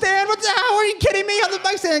mic stand? What the hell? Are you kidding me? How the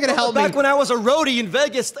mic stand gonna help me? Back when I was a roadie in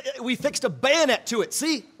Vegas, we fixed a bayonet to it,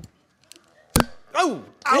 see? Oh,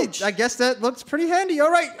 ouch. Hey, I guess that looks pretty handy.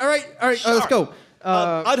 All right. Let's go.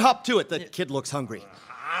 I'd hop to it. That kid looks hungry.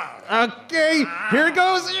 Okay, here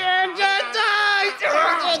goes. Take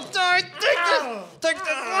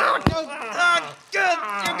this. Good.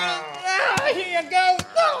 Here you go.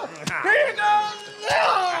 Here you go.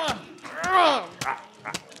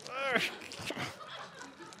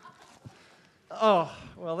 Oh,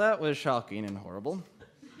 well, that was shocking and horrible.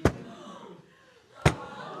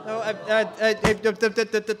 Hold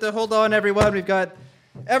on, everyone. We've got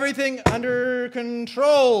everything under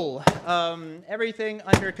control. Everything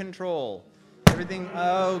under control. Everything.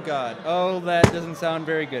 Oh, God. Oh, that doesn't sound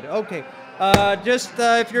very good. Okay.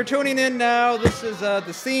 If you're tuning in now, this is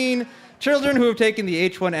the scene. Children who have taken the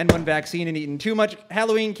H1N1 vaccine and eaten too much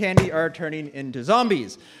Halloween candy are turning into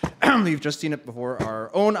zombies. We've just seen it before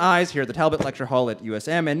our own eyes here at the Talbot Lecture Hall at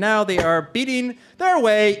USM, and now they are beating their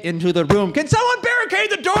way into the room. Can someone barricade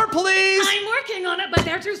barricade the door, please! I'm working on it, but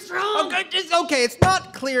they're too strong. Okay, it's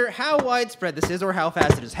not clear how widespread this is or how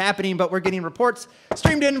fast it is happening, but we're getting reports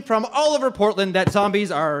streamed in from all over Portland that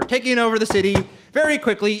zombies are taking over the city very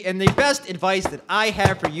quickly, and the best advice that I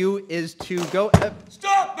have for you is to go...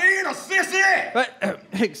 Stop being a sissy!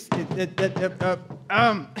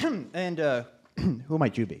 Who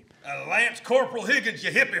might you be? Lance Corporal Higgins,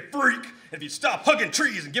 you hippie freak. If you stop hugging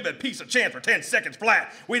trees and give it a piece of chance for 10 seconds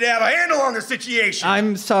flat, we'd have a handle on the situation.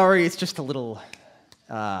 I'm sorry, it's just a little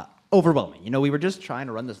overwhelming. You know, we were just trying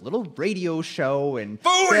to run this little radio show and...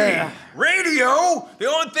 Phooey! Radio? The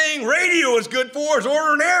only thing radio is good for is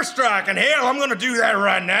ordering an airstrike, and hell, I'm gonna do that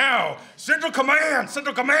right now. Central Command,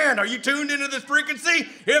 are you tuned into this frequency?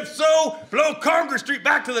 If so, blow Congress Street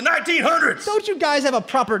back to the 1900s. Don't you guys have a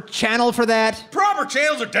proper channel for that? Proper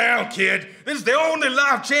channels are down, kid. This is the only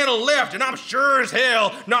live channel left, and I'm sure as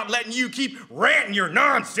hell not letting you keep ranting your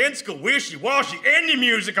nonsensical, wishy-washy indie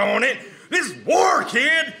music on it. This is war,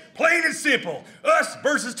 kid. Plain and simple. Us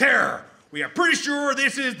versus terror. We are pretty sure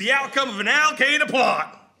this is the outcome of an Al-Qaeda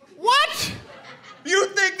plot. What? You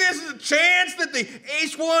think this is a chance that the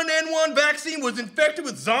H1N1 vaccine was infected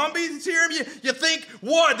with zombies serum? You think,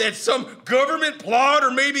 what, that's some government plot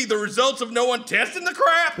or maybe the results of no one testing the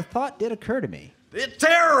crap? The thought did occur to me. It's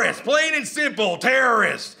terrorists, plain and simple,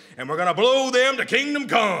 terrorists. And we're gonna blow them to kingdom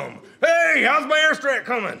come. Hey, how's my airstrike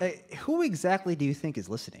coming? Hey, who exactly do you think is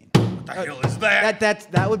listening? What the hell is that?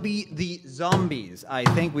 That would be the zombies. I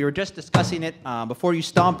think we were just discussing it before you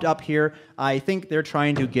stomped up here. I think they're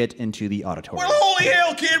trying to get into the auditorium. Well, holy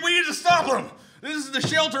hell, kid, we need to stop them. This is the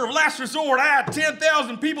shelter of last resort. I had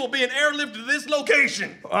 10,000 people being airlifted to this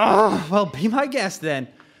location. Oh, well, be my guest then.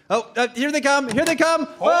 Oh, here they come, here they come.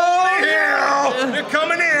 Holy hell! They're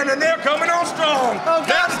coming in, and they're coming on strong. Oh,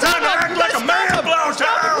 now it's time to act like a man, blow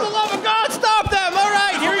Stop it, for the love of God, stop them! All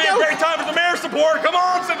right, here we go. It's a great time for some air support. Come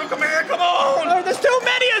on, Central Command, come on! Oh, there's too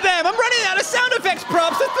many of them. I'm running out of sound effects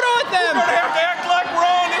props to throw at them. We're gonna have to act like we're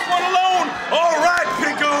on this one alone. All right,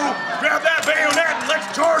 Pico, grab that bayonet and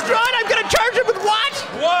let's charge it. John, I'm gonna charge it with what?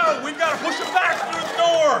 Whoa, we've got to push it back through the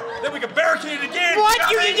door. Then we can barricade it again. What?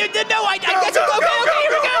 No, I guess it's okay,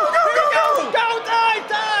 here we go. Go, die.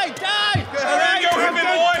 All right, go, hit me,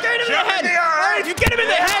 boy. Get him in the head. All right, if you get him in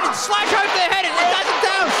the head and slash out the head, it does it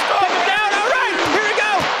down. Get him down. All right, here we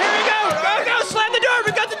go. Go, slam the door.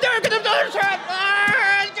 We got the door. Get the door shut.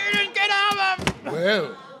 Get off him.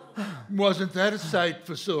 Well, wasn't that a sight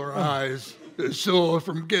for sore eyes? Sore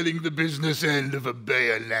from getting the business end of a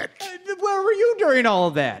bayonet. Where were you during all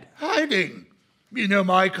of that? Hiding. You know,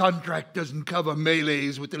 my contract doesn't cover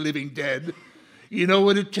melees with the living dead. You know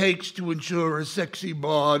what it takes to ensure a sexy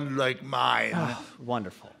bond like mine. Oh,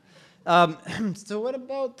 wonderful. So what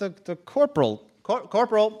about the corporal?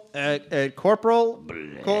 Corporal.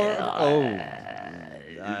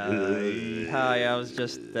 Hi, I was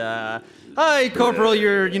just. Hi, Corporal.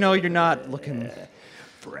 You're not looking.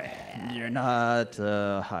 You're not.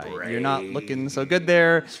 You're not looking so good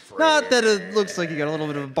there. Not that it looks like you got a little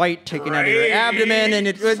bit of a bite taken out of your abdomen, and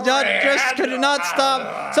it could not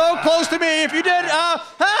stop so close to me. If you did, help!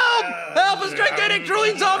 A gigantic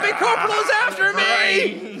drooling zombie corporal is after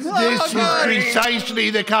me. This is precisely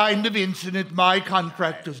the kind of incident my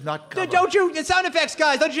contract does not cover. Don't you, sound effects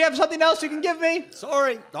guys, don't you have something else you can give me?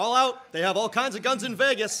 Sorry, all out. They have all kinds of guns in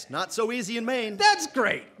Vegas. Not so easy in Maine. That's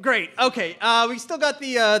great. Okay, we still got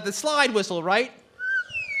the slide whistle, right?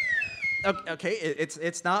 Okay,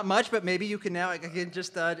 it's not much, but maybe you can now I can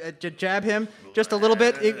just jab him just a little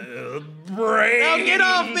bit. No, get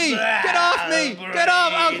off me! Get off me! Get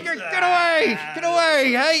off! Oh, get away! Get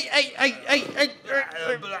away! Hey!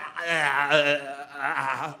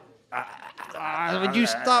 Would you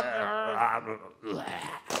stop?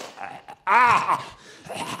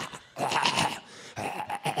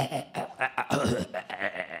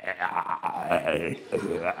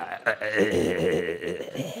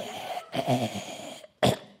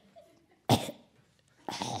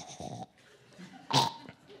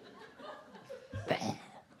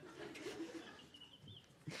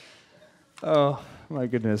 Oh my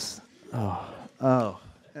goodness! Oh!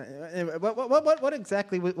 What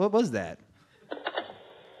exactly? What was that?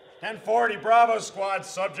 1040 Bravo Squad,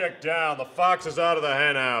 subject down. The fox is out of the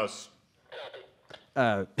hen house.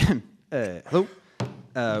 Hello?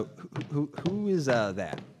 Who is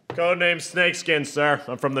that? Codename Snakeskin, sir.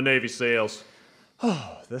 I'm from the Navy SEALs.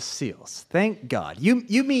 Oh, the SEALs. Thank God. You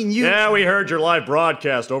mean you... Yeah, we heard your live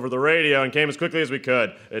broadcast over the radio and came as quickly as we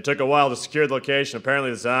could. It took a while to secure the location.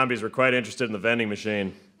 Apparently the zombies were quite interested in the vending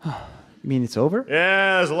machine. You mean it's over?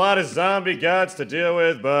 Yeah, there's a lot of zombie guts to deal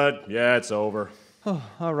with, but yeah, it's over. Oh,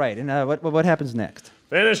 all right. And what happens next?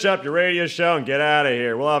 Finish up your radio show and get out of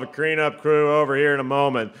here. We'll have a cleanup crew over here in a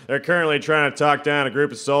moment. They're currently trying to talk down a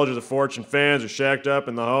group of soldiers of fortune fans who shacked up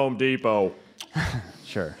in the Home Depot.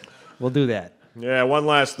 Sure. We'll do that. Yeah, one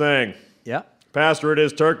last thing. Yeah? Past word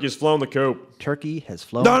is Turkey has flown the coop. Turkey has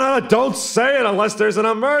flown? No, don't say it unless there's an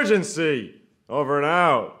emergency. Over and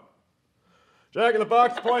out. Jack in the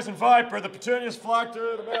Box, the Poison Viper, the petunias flock to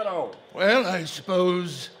the meadow. Well, I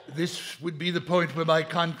suppose this would be the point where my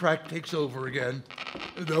contract takes over again.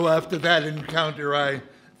 Though after that encounter, I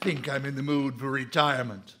think I'm in the mood for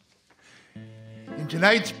retirement. In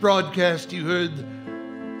tonight's broadcast, you heard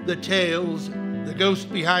The Tales, The Ghost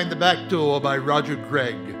Behind the Back Door by Roger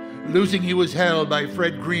Gregg, Losing He Was Held by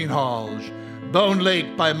Fred Greenhalgh, Bone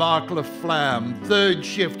Lake by Mark LaFlamme, Third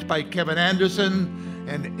Shift by Kevin Anderson,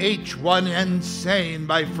 and H1 Insane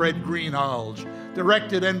by Fred Greenhalgh,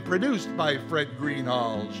 directed and produced by Fred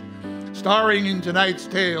Greenhalgh. Starring in tonight's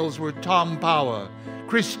tales were Tom Power,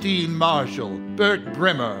 Christine Marshall, Bert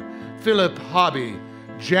Brimmer, Philip Hobby,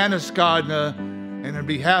 Janice Gardner, and on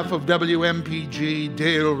behalf of WMPG,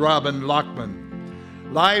 Dale Robin Lockman.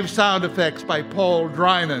 Live sound effects by Paul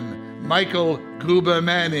Drynan, Michael Goober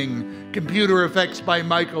Manning, computer effects by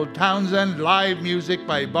Michael Townsend, live music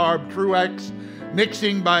by Barb Truax,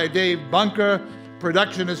 mixing by Dave Bunker,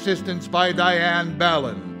 production assistance by Diane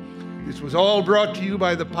Ballin. This was all brought to you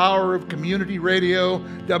by the power of community radio,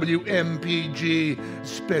 WMPG.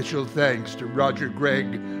 Special thanks to Roger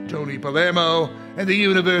Gregg, Tony Palermo, and the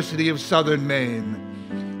University of Southern Maine.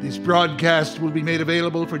 This broadcast will be made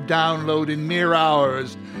available for download in mere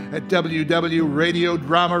hours at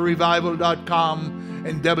www.radiodramarevival.com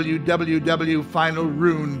and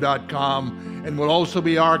www.finalrune.com, and will also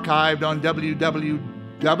be archived on www.mpg.org.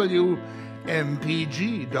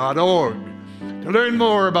 To learn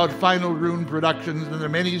more about Final Rune Productions and their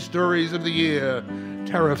many stories of the year,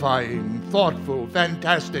 terrifying, thoughtful,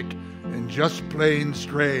 fantastic, and just plain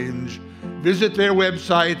strange, visit their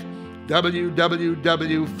website,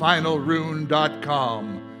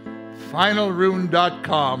 www.finalrune.com.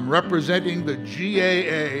 Finalrune.com, representing the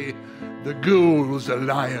GAA, the Ghouls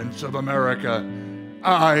Alliance of America.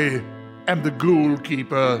 I am the Ghoul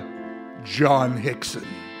Keeper, John Hickson.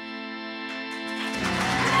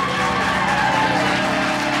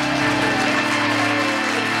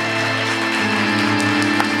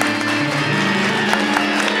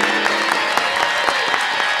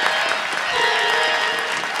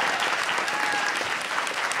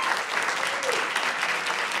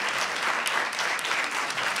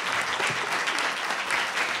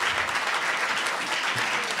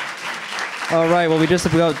 All right, well, we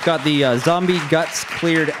just got the zombie guts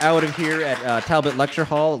cleared out of here at Talbot Lecture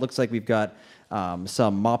Hall. It looks like we've got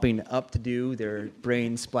some mopping up to do. Their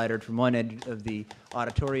brains splattered from one edge of the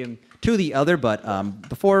auditorium to the other. But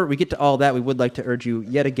before we get to all that, we would like to urge you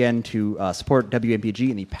yet again to support WMPG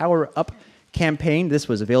in the Power Up campaign. This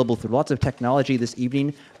was available through lots of technology this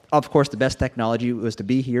evening. Of course, the best technology was to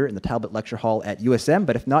be here in the Talbot Lecture Hall at USM,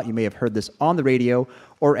 but if not, you may have heard this on the radio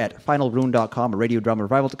or at finalrune.com or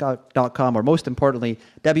radiodramarevival.com, or most importantly,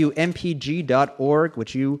 WMPG.org,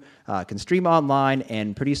 which you can stream online,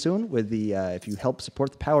 and pretty soon, with the if you help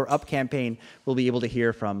support the Power Up campaign, we'll be able to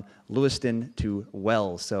hear from Lewiston to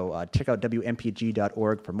Wells. So check out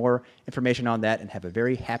WMPG.org for more information on that, and have a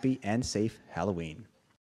very happy and safe Halloween.